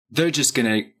 they're just going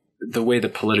to, the way the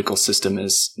political system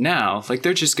is now, like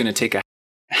they're just going to take a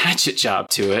hatchet job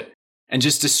to it and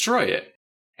just destroy it.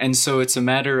 And so it's a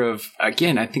matter of,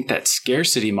 again, I think that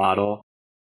scarcity model,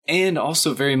 and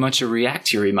also very much a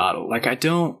reactionary model. Like I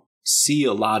don't see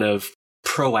a lot of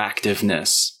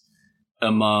proactiveness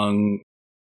among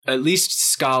at least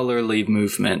scholarly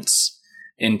movements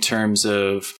in terms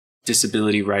of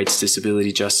disability rights,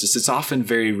 disability justice. It's often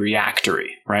very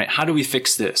reactionary, right? How do we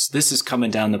fix this? This is coming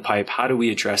down the pipe. How do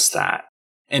we address that?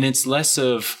 And it's less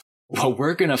of, well,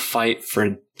 we're going to fight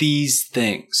for these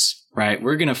things, right?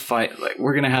 We're going to fight, like,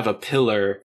 we're going to have a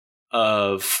pillar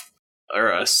of, or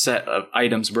a set of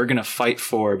items we're going to fight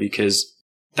for because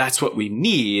that's what we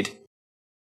need.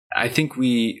 I think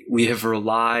we have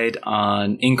relied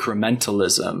on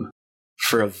incrementalism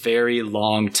for a very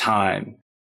long time.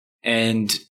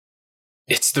 And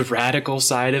it's the radical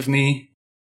side of me,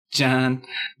 John,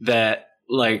 that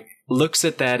like looks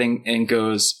at that and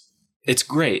goes, it's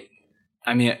great.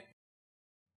 I mean,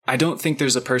 I don't think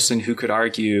there's a person who could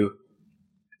argue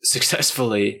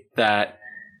successfully that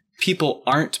people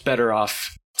aren't better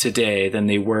off today than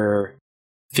they were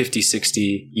 50,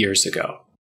 60 years ago,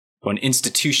 when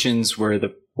institutions were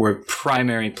the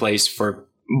primary place for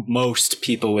most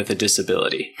people with a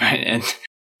disability, right? And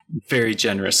very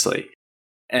generously.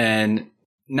 And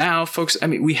now, folks, I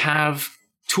mean, we have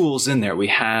tools in there. We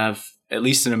have, at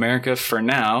least in America for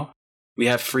now, we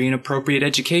have free and appropriate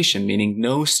education, meaning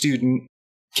no student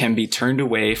can be turned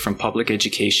away from public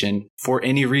education for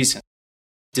any reason,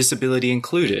 disability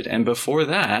included. And before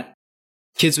that,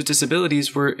 kids with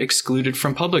disabilities were excluded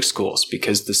from public schools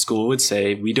because the school would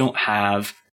say, we don't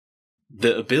have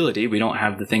the ability, we don't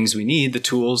have the things we need, the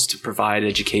tools to provide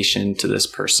education to this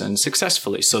person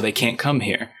successfully, so they can't come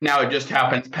here. Now it just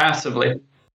happens passively.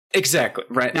 Exactly,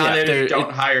 right. Now they just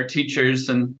don't hire teachers.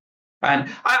 And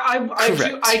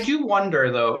I do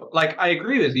wonder, though, like I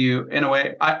agree with you in a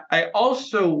way. I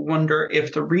also wonder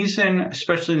if the reason,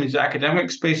 especially in these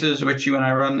academic spaces, which you and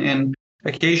I run in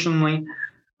occasionally,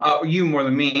 you more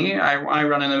than me, I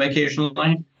run in them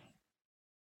occasionally,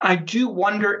 I do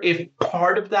wonder if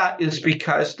part of that is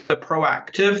because the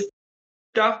proactive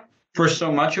stuff for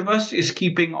so much of us is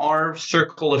keeping our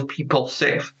circle of people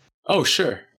safe. Oh,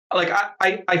 sure. Like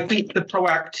I think the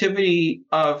proactivity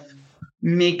of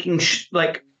making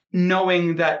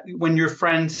knowing that when your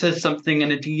friend says something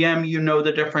in a DM, you know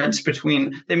the difference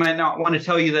between, they might not want to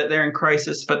tell you that they're in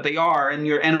crisis, but they are, and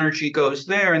your energy goes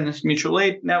there in this mutual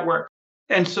aid network.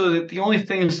 And so that the only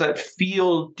things that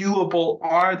feel doable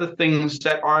are the things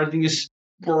that are these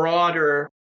broader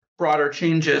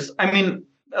changes. I mean,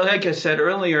 like I said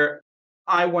earlier,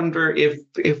 I wonder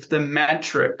if the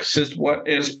metrics is what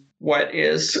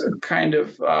is kind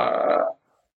of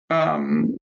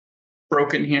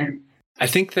broken here. I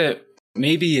think that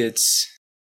maybe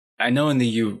I know in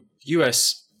the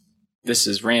U.S. this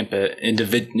is rampant,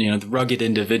 the rugged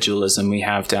individualism we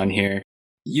have down here.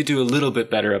 You do a little bit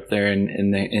better up there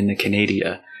in the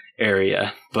Canada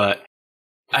area, but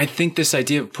I think this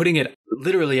idea of putting it,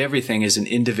 literally everything is an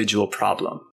individual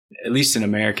problem, at least in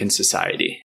American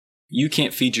society. You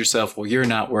can't feed yourself, well, you're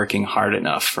not working hard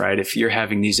enough, right? If you're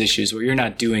having these issues, well, you're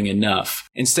not doing enough.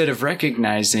 Instead of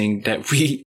recognizing that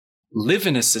we live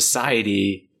in a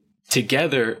society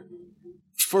together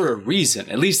for a reason.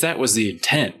 At least that was the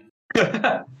intent.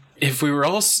 If we were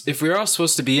all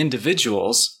supposed to be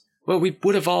individuals, well, we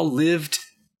would have all lived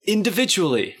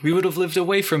individually. We would have lived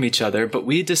away from each other, but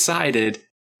we decided,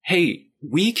 hey,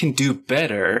 we can do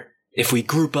better if we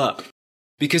group up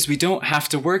because we don't have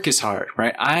to work as hard,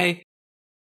 right?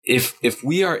 If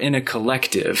we are in a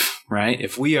collective, right?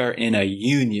 If we are in a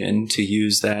union, to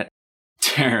use that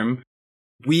term,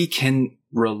 we can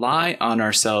rely on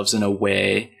ourselves in a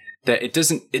way that it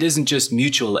isn't just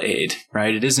mutual aid,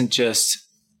 right? It isn't just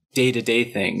day-to-day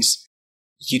things.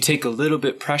 You take a little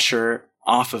bit pressure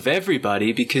off of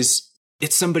everybody because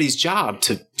it's somebody's job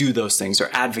to do those things or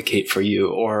advocate for you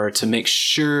or to make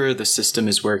sure the system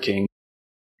is working.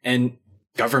 And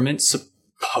government's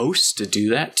supposed to do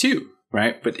that too,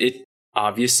 right? But it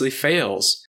obviously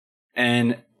fails.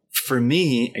 And for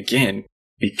me, again,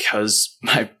 because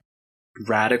my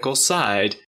radical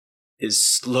side is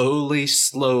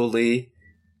slowly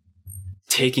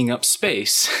taking up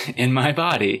space in my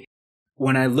body,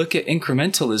 when I look at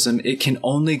incrementalism, it can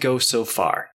only go so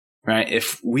far, right?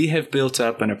 If we have built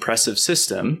up an oppressive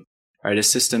system, right, a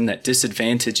system that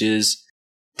disadvantages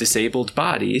disabled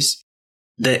bodies,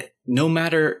 that no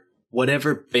matter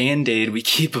whatever Band-Aid we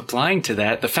keep applying to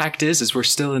that, the fact is we're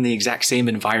still in the exact same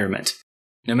environment.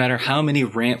 No matter how many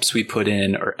ramps we put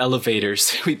in, or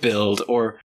elevators we build,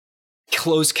 or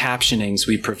closed captionings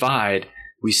we provide,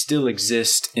 we still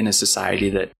exist in a society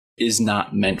that is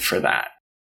not meant for that.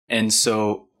 And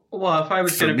so, well, if I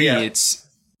was for me, it's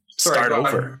start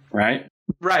over, right?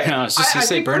 Right. I was just going to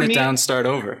say, burn it down, start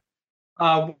over.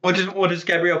 What does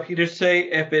Gabrielle Peters say?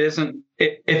 If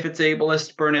it's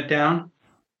ableist, burn it down.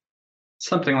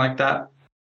 Something like that.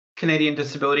 Canadian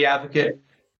disability advocate.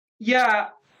 Yeah,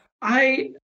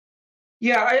 I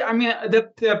mean,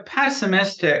 the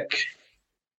pessimistic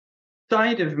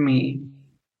side of me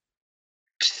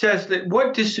says that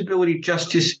what disability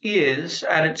justice is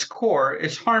at its core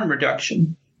is harm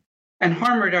reduction. And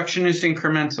harm reduction is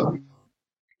incremental.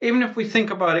 Even if we think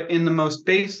about it in the most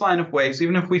baseline of ways,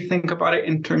 even if we think about it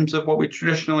in terms of what we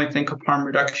traditionally think of harm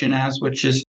reduction as, which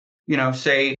is,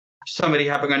 say somebody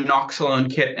having a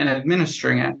Noxalone kit and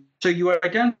administering it. So you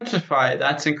identify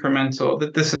that's incremental,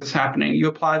 that this is happening. You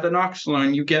apply the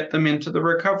Noxalone, you get them into the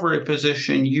recovery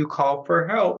position, you call for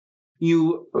help.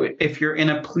 If you're in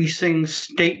a policing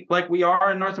state like we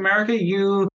are in North America,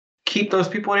 you keep those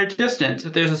people at a distance.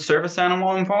 If there's a service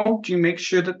animal involved, you make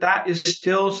sure that is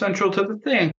still central to the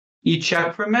thing. You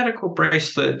check for medical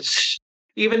bracelets.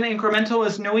 Even incremental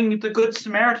is knowing the Good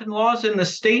Samaritan laws in the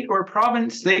state or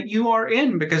province that you are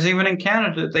in, because even in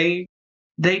Canada, they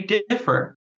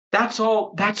differ. That's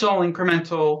all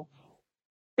incremental.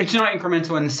 It's not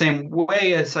incremental in the same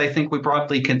way as I think we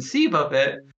broadly conceive of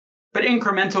it, but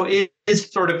incremental is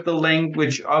sort of the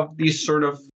language of these sort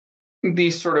of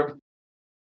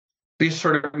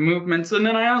movements. And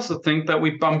then I also think that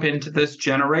we bump into this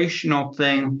generational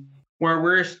thing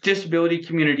where disability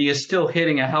community is still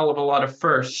hitting a hell of a lot of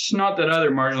firsts. Not that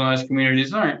other marginalized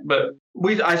communities aren't, but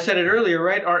I said it earlier,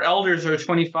 right? Our elders are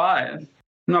 25.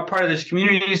 I'm not part of this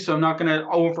community, so I'm not going to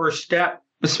overstep,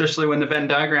 especially when the Venn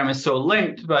diagram is so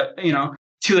linked. But,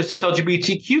 to us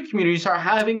LGBTQ communities are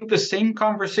having the same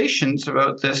conversations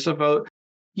about this, for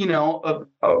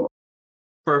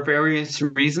various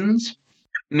reasons,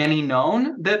 many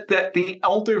known, that the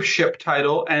eldership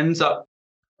title ends up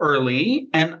early,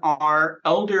 and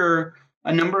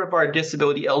a number of our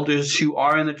disability elders who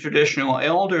are in the traditional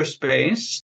elder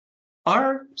space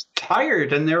are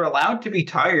tired, and they're allowed to be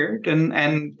tired,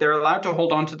 and they're allowed to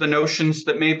hold on to the notions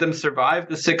that made them survive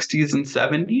the 60s and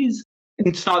 70s.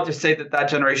 It's not to say that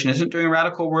generation isn't doing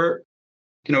radical work.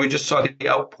 We just saw the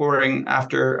outpouring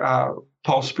after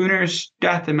Paul Spooner's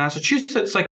death in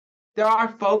Massachusetts. Like, there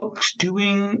are folks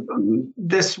doing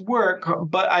this work,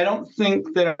 but I don't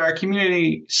think that our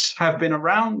communities have been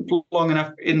around long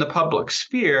enough in the public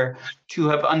sphere to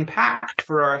have unpacked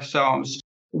for ourselves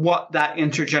what that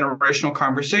intergenerational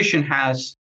conversation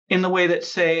has, in the way that,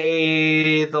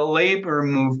 say, the labor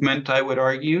movement, I would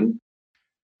argue,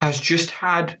 has just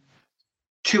had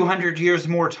 200 years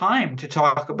more time to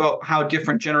talk about how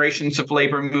different generations of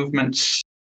labor movements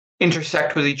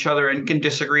intersect with each other and can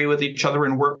disagree with each other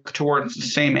and work towards the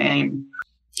same aim.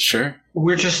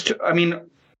 We're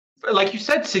like you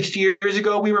said, 60 years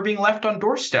ago, we were being left on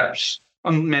doorsteps,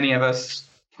 on many of us.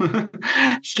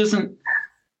 Which doesn't,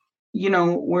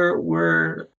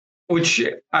 which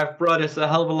I've brought us a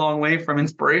hell of a long way from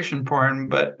inspiration porn,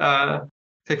 but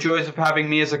the joys of having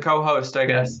me as a co-host, I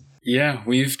guess. Yeah,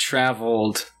 we've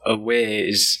traveled a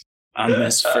ways on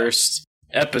this first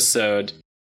episode,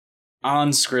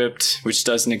 on script, which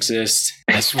doesn't exist,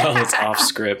 as well as off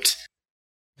script.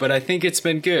 But I think it's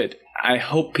been good. I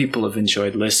hope people have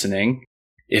enjoyed listening.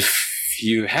 If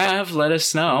you have, let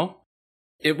us know.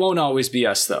 It won't always be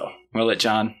us, though. Will it,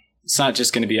 John? It's not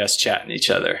just going to be us chatting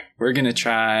each other. We're going to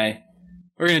try.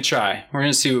 We're going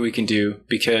to see what we can do,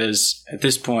 because at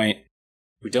this point,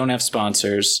 we don't have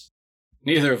sponsors.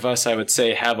 Neither of us, I would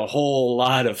say, have a whole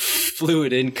lot of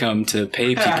fluid income to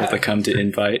pay people to come to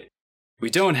Invite. We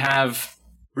don't have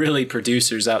really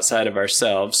producers outside of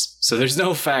ourselves, so there's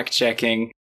no fact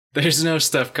checking. There's no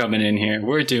stuff coming in here.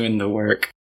 We're doing the work.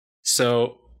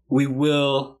 So we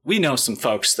know some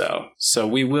folks, though, so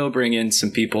we will bring in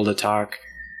some people to talk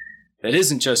that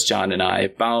isn't just John and I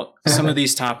about some of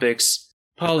these topics.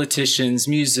 Politicians,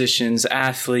 musicians,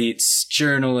 athletes,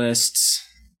 journalists,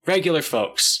 regular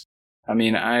folks. I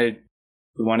mean,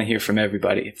 we want to hear from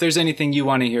everybody. If there's anything you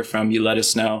want to hear from, you let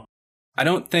us know.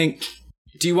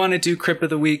 Do you want to do Crip of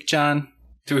the Week, John?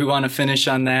 Do we want to finish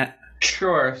on that?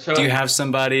 Sure. So do you have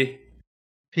somebody?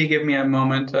 If you give me a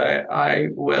moment, I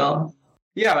will.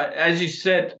 Yeah, as you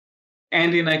said,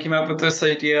 Andy and I came up with this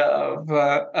idea of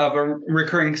a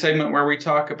recurring segment where we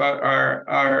talk about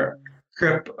our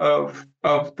Crip of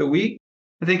the week.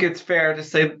 I think it's fair to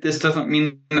say that this doesn't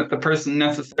mean that the person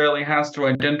necessarily has to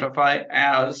identify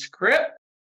as Crip,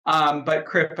 but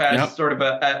Crip as sort of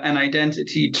an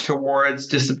identity towards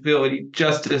disability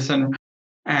justice and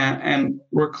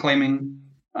reclaiming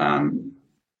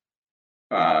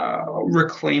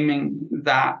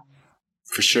that.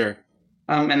 For sure.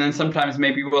 And then sometimes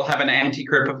maybe we'll have an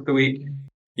anti-Crip of the week.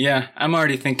 Yeah, I'm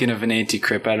already thinking of an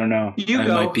anti-Crip. I don't know. That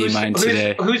might be mine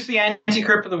today. Who's the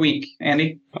anti-Crip of the week,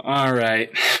 Andy? All right.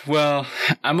 Well,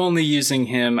 I'm only using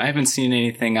him. I haven't seen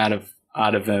anything out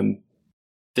of him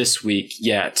this week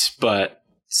yet, but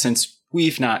since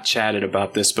we've not chatted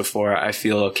about this before, I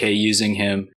feel okay using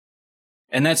him.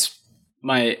 And that's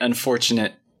my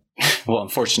unfortunate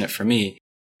for me,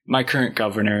 my current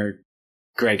governor,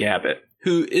 Greg Abbott,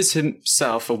 who is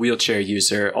himself a wheelchair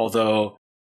user, although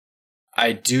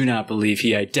I do not believe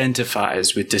he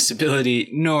identifies with disability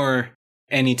nor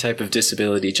any type of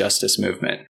disability justice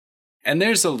movement. And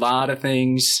there's a lot of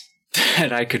things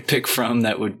that I could pick from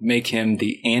that would make him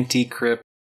the anti-Crip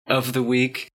of the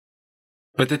week.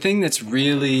 But the thing that's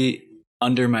really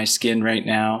under my skin right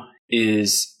now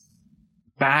is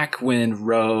back when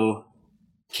Roe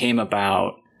came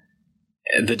about,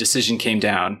 the decision came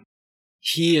down,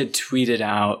 he had tweeted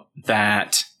out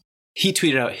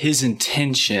his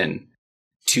intention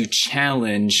to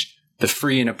challenge the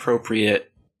free and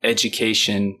appropriate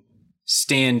education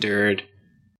standard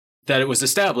that it was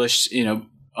established,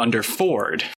 under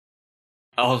Ford,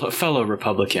 a fellow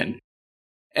Republican.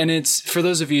 And it's, for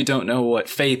those of you who don't know what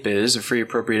FAPE is, or free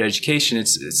appropriate education,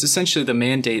 it's essentially the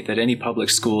mandate that any public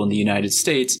school in the United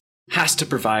States has to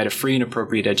provide a free and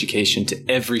appropriate education to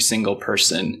every single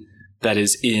person that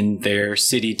is in their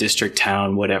city, district,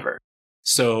 town, whatever.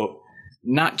 So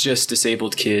not just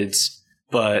disabled kids,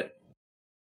 but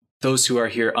those who are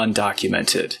here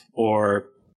undocumented, or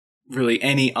really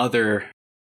any other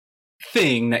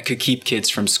thing that could keep kids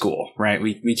from school, right?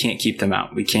 We can't keep them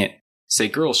out. We can't say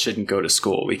girls shouldn't go to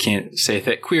school. We can't say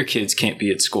that queer kids can't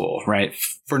be at school, right?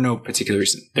 For no particular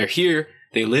reason. They're here,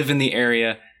 they live in the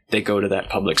area, they go to that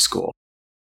public school.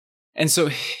 And so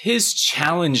his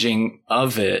challenging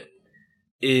of it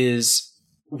is,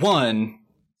 one,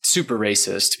 super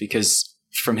racist, because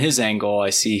from his angle, I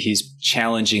see he's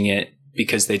challenging it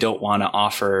because they don't want to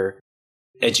offer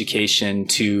education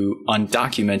to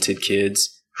undocumented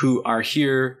kids who are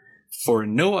here for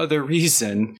no other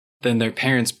reason than their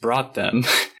parents brought them,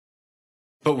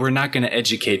 but we're not going to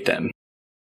educate them.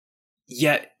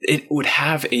 Yet it would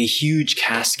have a huge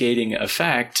cascading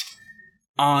effect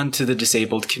onto the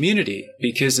disabled community,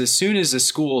 because as soon as a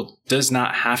school does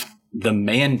not have the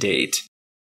mandate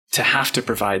to have to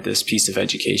provide this piece of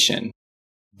education,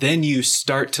 then you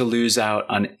start to lose out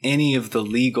on any of the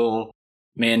legal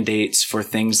mandates for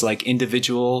things like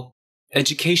individual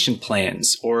education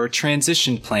plans or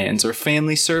transition plans or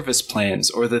family service plans,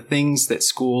 or the things that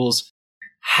schools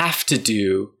have to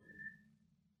do.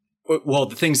 Well,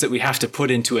 the things that we have to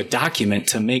put into a document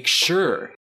to make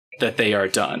sure that they are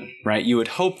done, right? You would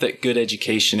hope that good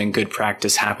education and good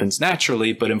practice happens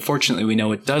naturally, but unfortunately we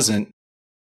know it doesn't.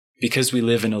 Because we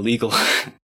live in a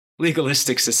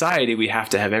legalistic society, we have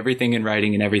to have everything in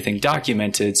writing and everything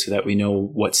documented so that we know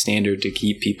what standard to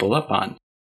keep people up on.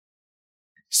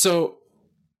 So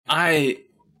I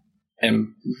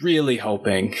am really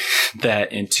hoping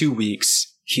that in 2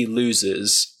 weeks he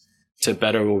loses to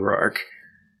Beto O'Rourke.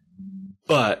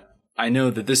 But I know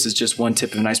that this is just one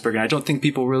tip of an iceberg, and I don't think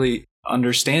people really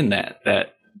understand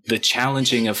that the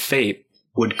challenging of FAPE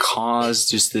would cause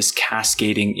just this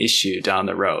cascading issue down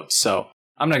the road. So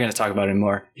I'm not going to talk about it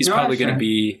anymore. He's probably going to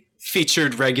be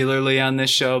featured regularly on this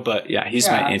show, but yeah, he's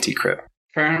my anti-Crip.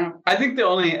 Fair enough. I think the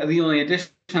only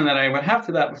addition that I would have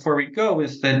to that before we go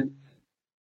is that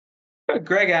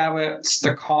Greg Abbott's,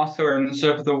 the Cawthorns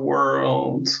of the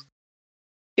world,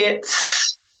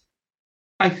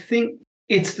 I think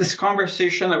it's this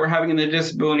conversation that we're having in the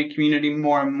disability community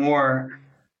more and more,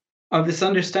 of this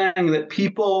understanding that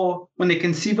people, when they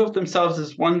conceive of themselves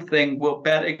as one thing, will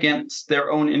bet against their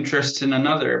own interests in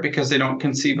another because they don't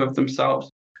conceive of themselves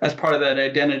as part of that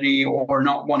identity, or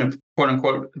not one of, quote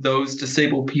unquote, those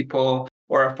disabled people,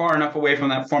 or are far enough away from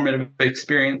that formative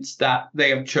experience that they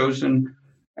have chosen.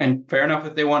 And fair enough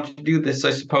if they want to do this,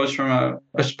 I suppose,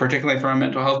 particularly from a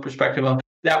mental health perspective,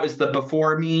 that was the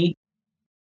before me,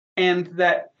 and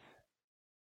that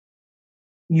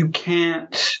you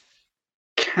can't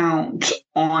count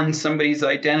on somebody's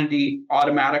identity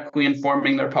automatically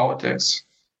informing their politics.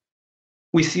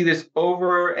 We see this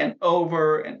over and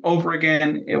over and over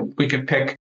again. We could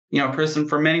pick, prison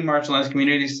for many marginalized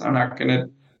communities. I'm not going to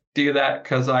do that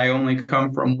because I only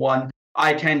come from one.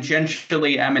 I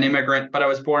tangentially am an immigrant, but I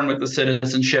was born with the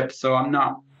citizenship, so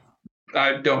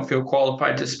I don't feel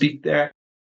qualified to speak there.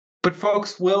 But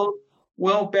folks will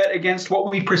bet against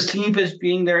what we perceive as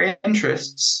being their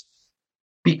interests,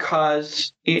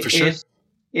 because it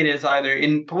is either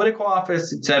in political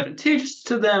office, it's advantageous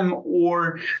to them,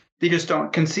 or they just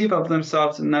don't conceive of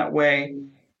themselves in that way.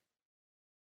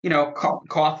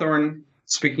 Cawthorn,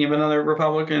 speaking of another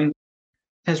Republican,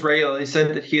 has regularly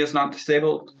said that he is not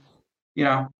disabled.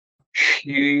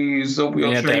 He's a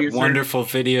wheelchair user. Wonderful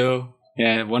video.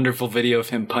 Yeah, wonderful video of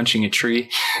him punching a tree.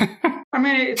 I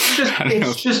mean,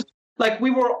 it's just like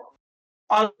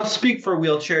I'll speak for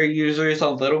wheelchair users a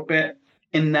little bit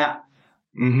in that.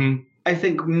 Mm-hmm. I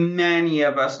think many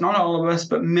of us, not all of us,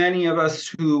 but many of us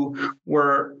who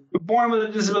were born with a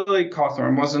disability,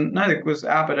 Cawthorn wasn't, I think it was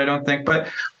Abbott, I don't think, got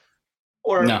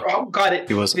it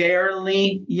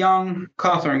fairly young.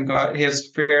 Cawthorn got his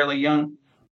fairly young.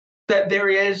 That there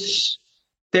is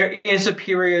a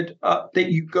period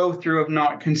that you go through of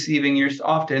not conceiving yourself,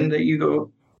 often that you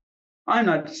go, I'm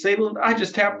not disabled, I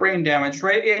just have brain damage,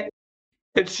 right?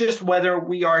 It's just whether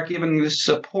we are given the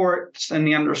support and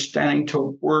the understanding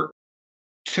to work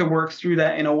through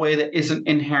that in a way that isn't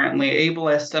inherently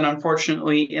ableist. And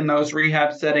unfortunately, in those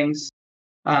rehab settings,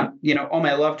 all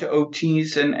my love to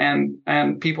OTs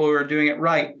and people who are doing it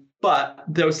right, but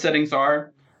those settings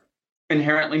are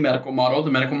inherently medical model.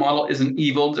 The medical model isn't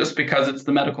evil just because it's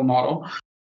the medical model,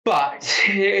 but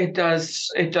it does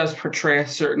portray a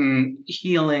certain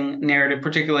healing narrative,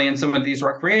 particularly in some of these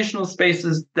recreational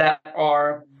spaces that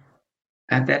have,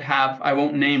 I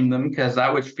won't name them because I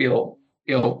would feel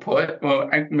ill put. Well,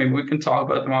 maybe we can talk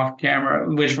about them off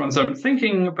camera, which ones I'm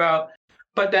thinking about,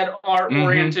 but that are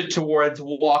oriented towards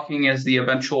walking as the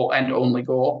eventual and only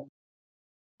goal.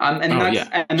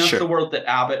 That's the world that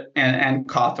Abbott and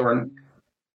Cawthorn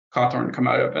come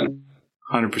out of. And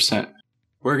 100%.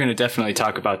 We're going to definitely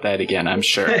talk about that again, I'm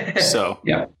sure. So,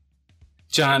 yeah.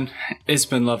 John, it's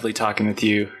been lovely talking with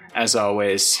you, as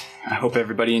always. I hope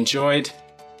everybody enjoyed.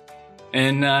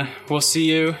 And we'll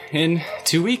see you in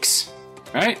 2 weeks,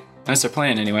 right? That's our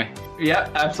plan, anyway. Yeah,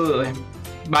 absolutely.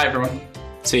 Bye, everyone.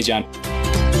 See you, John.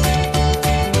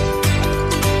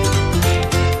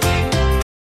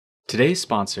 Today's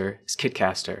sponsor is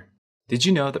Kitcaster. Did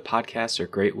you know that podcasts are a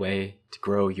great way to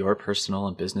grow your personal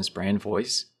and business brand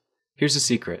voice? Here's a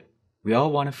secret. We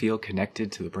all want to feel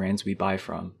connected to the brands we buy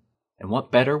from. And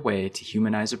what better way to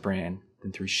humanize a brand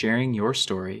than through sharing your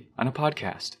story on a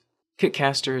podcast?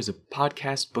 Kitcaster is a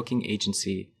podcast booking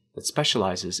agency that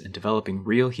specializes in developing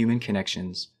real human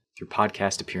connections through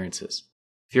podcast appearances.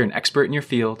 If you're an expert in your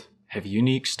field, have a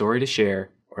unique story to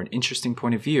share, or an interesting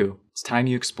point of view, it's time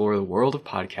you explore the world of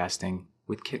podcasting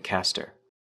with Kitcaster.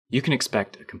 You can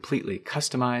expect a completely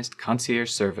customized concierge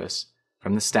service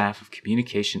from the staff of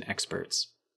communication experts.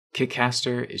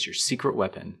 Kitcaster is your secret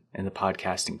weapon in the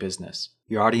podcasting business.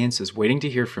 Your audience is waiting to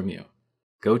hear from you.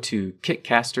 Go to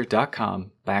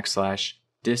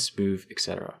kitcaster.com/dismove,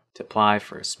 etc. to apply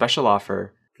for a special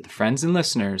offer for the friends and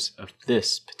listeners of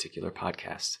this particular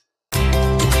podcast.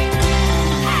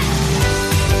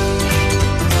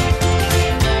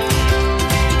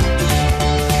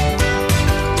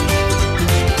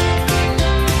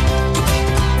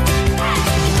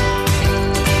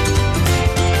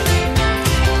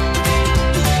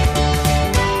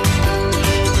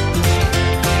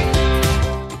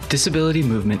 Disability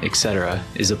Movement, etc.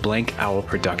 is a Blank Owl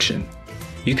production.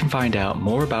 You can find out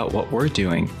more about what we're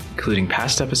doing, including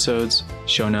past episodes,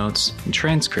 show notes, and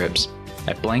transcripts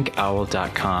at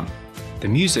blankowl.com. The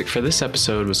music for this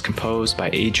episode was composed by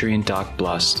Adrian Doc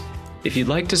Blust. If you'd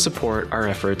like to support our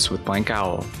efforts with Blank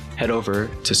Owl, head over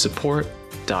to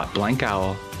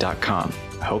support.blankowl.com.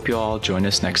 I hope you all join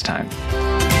us next time.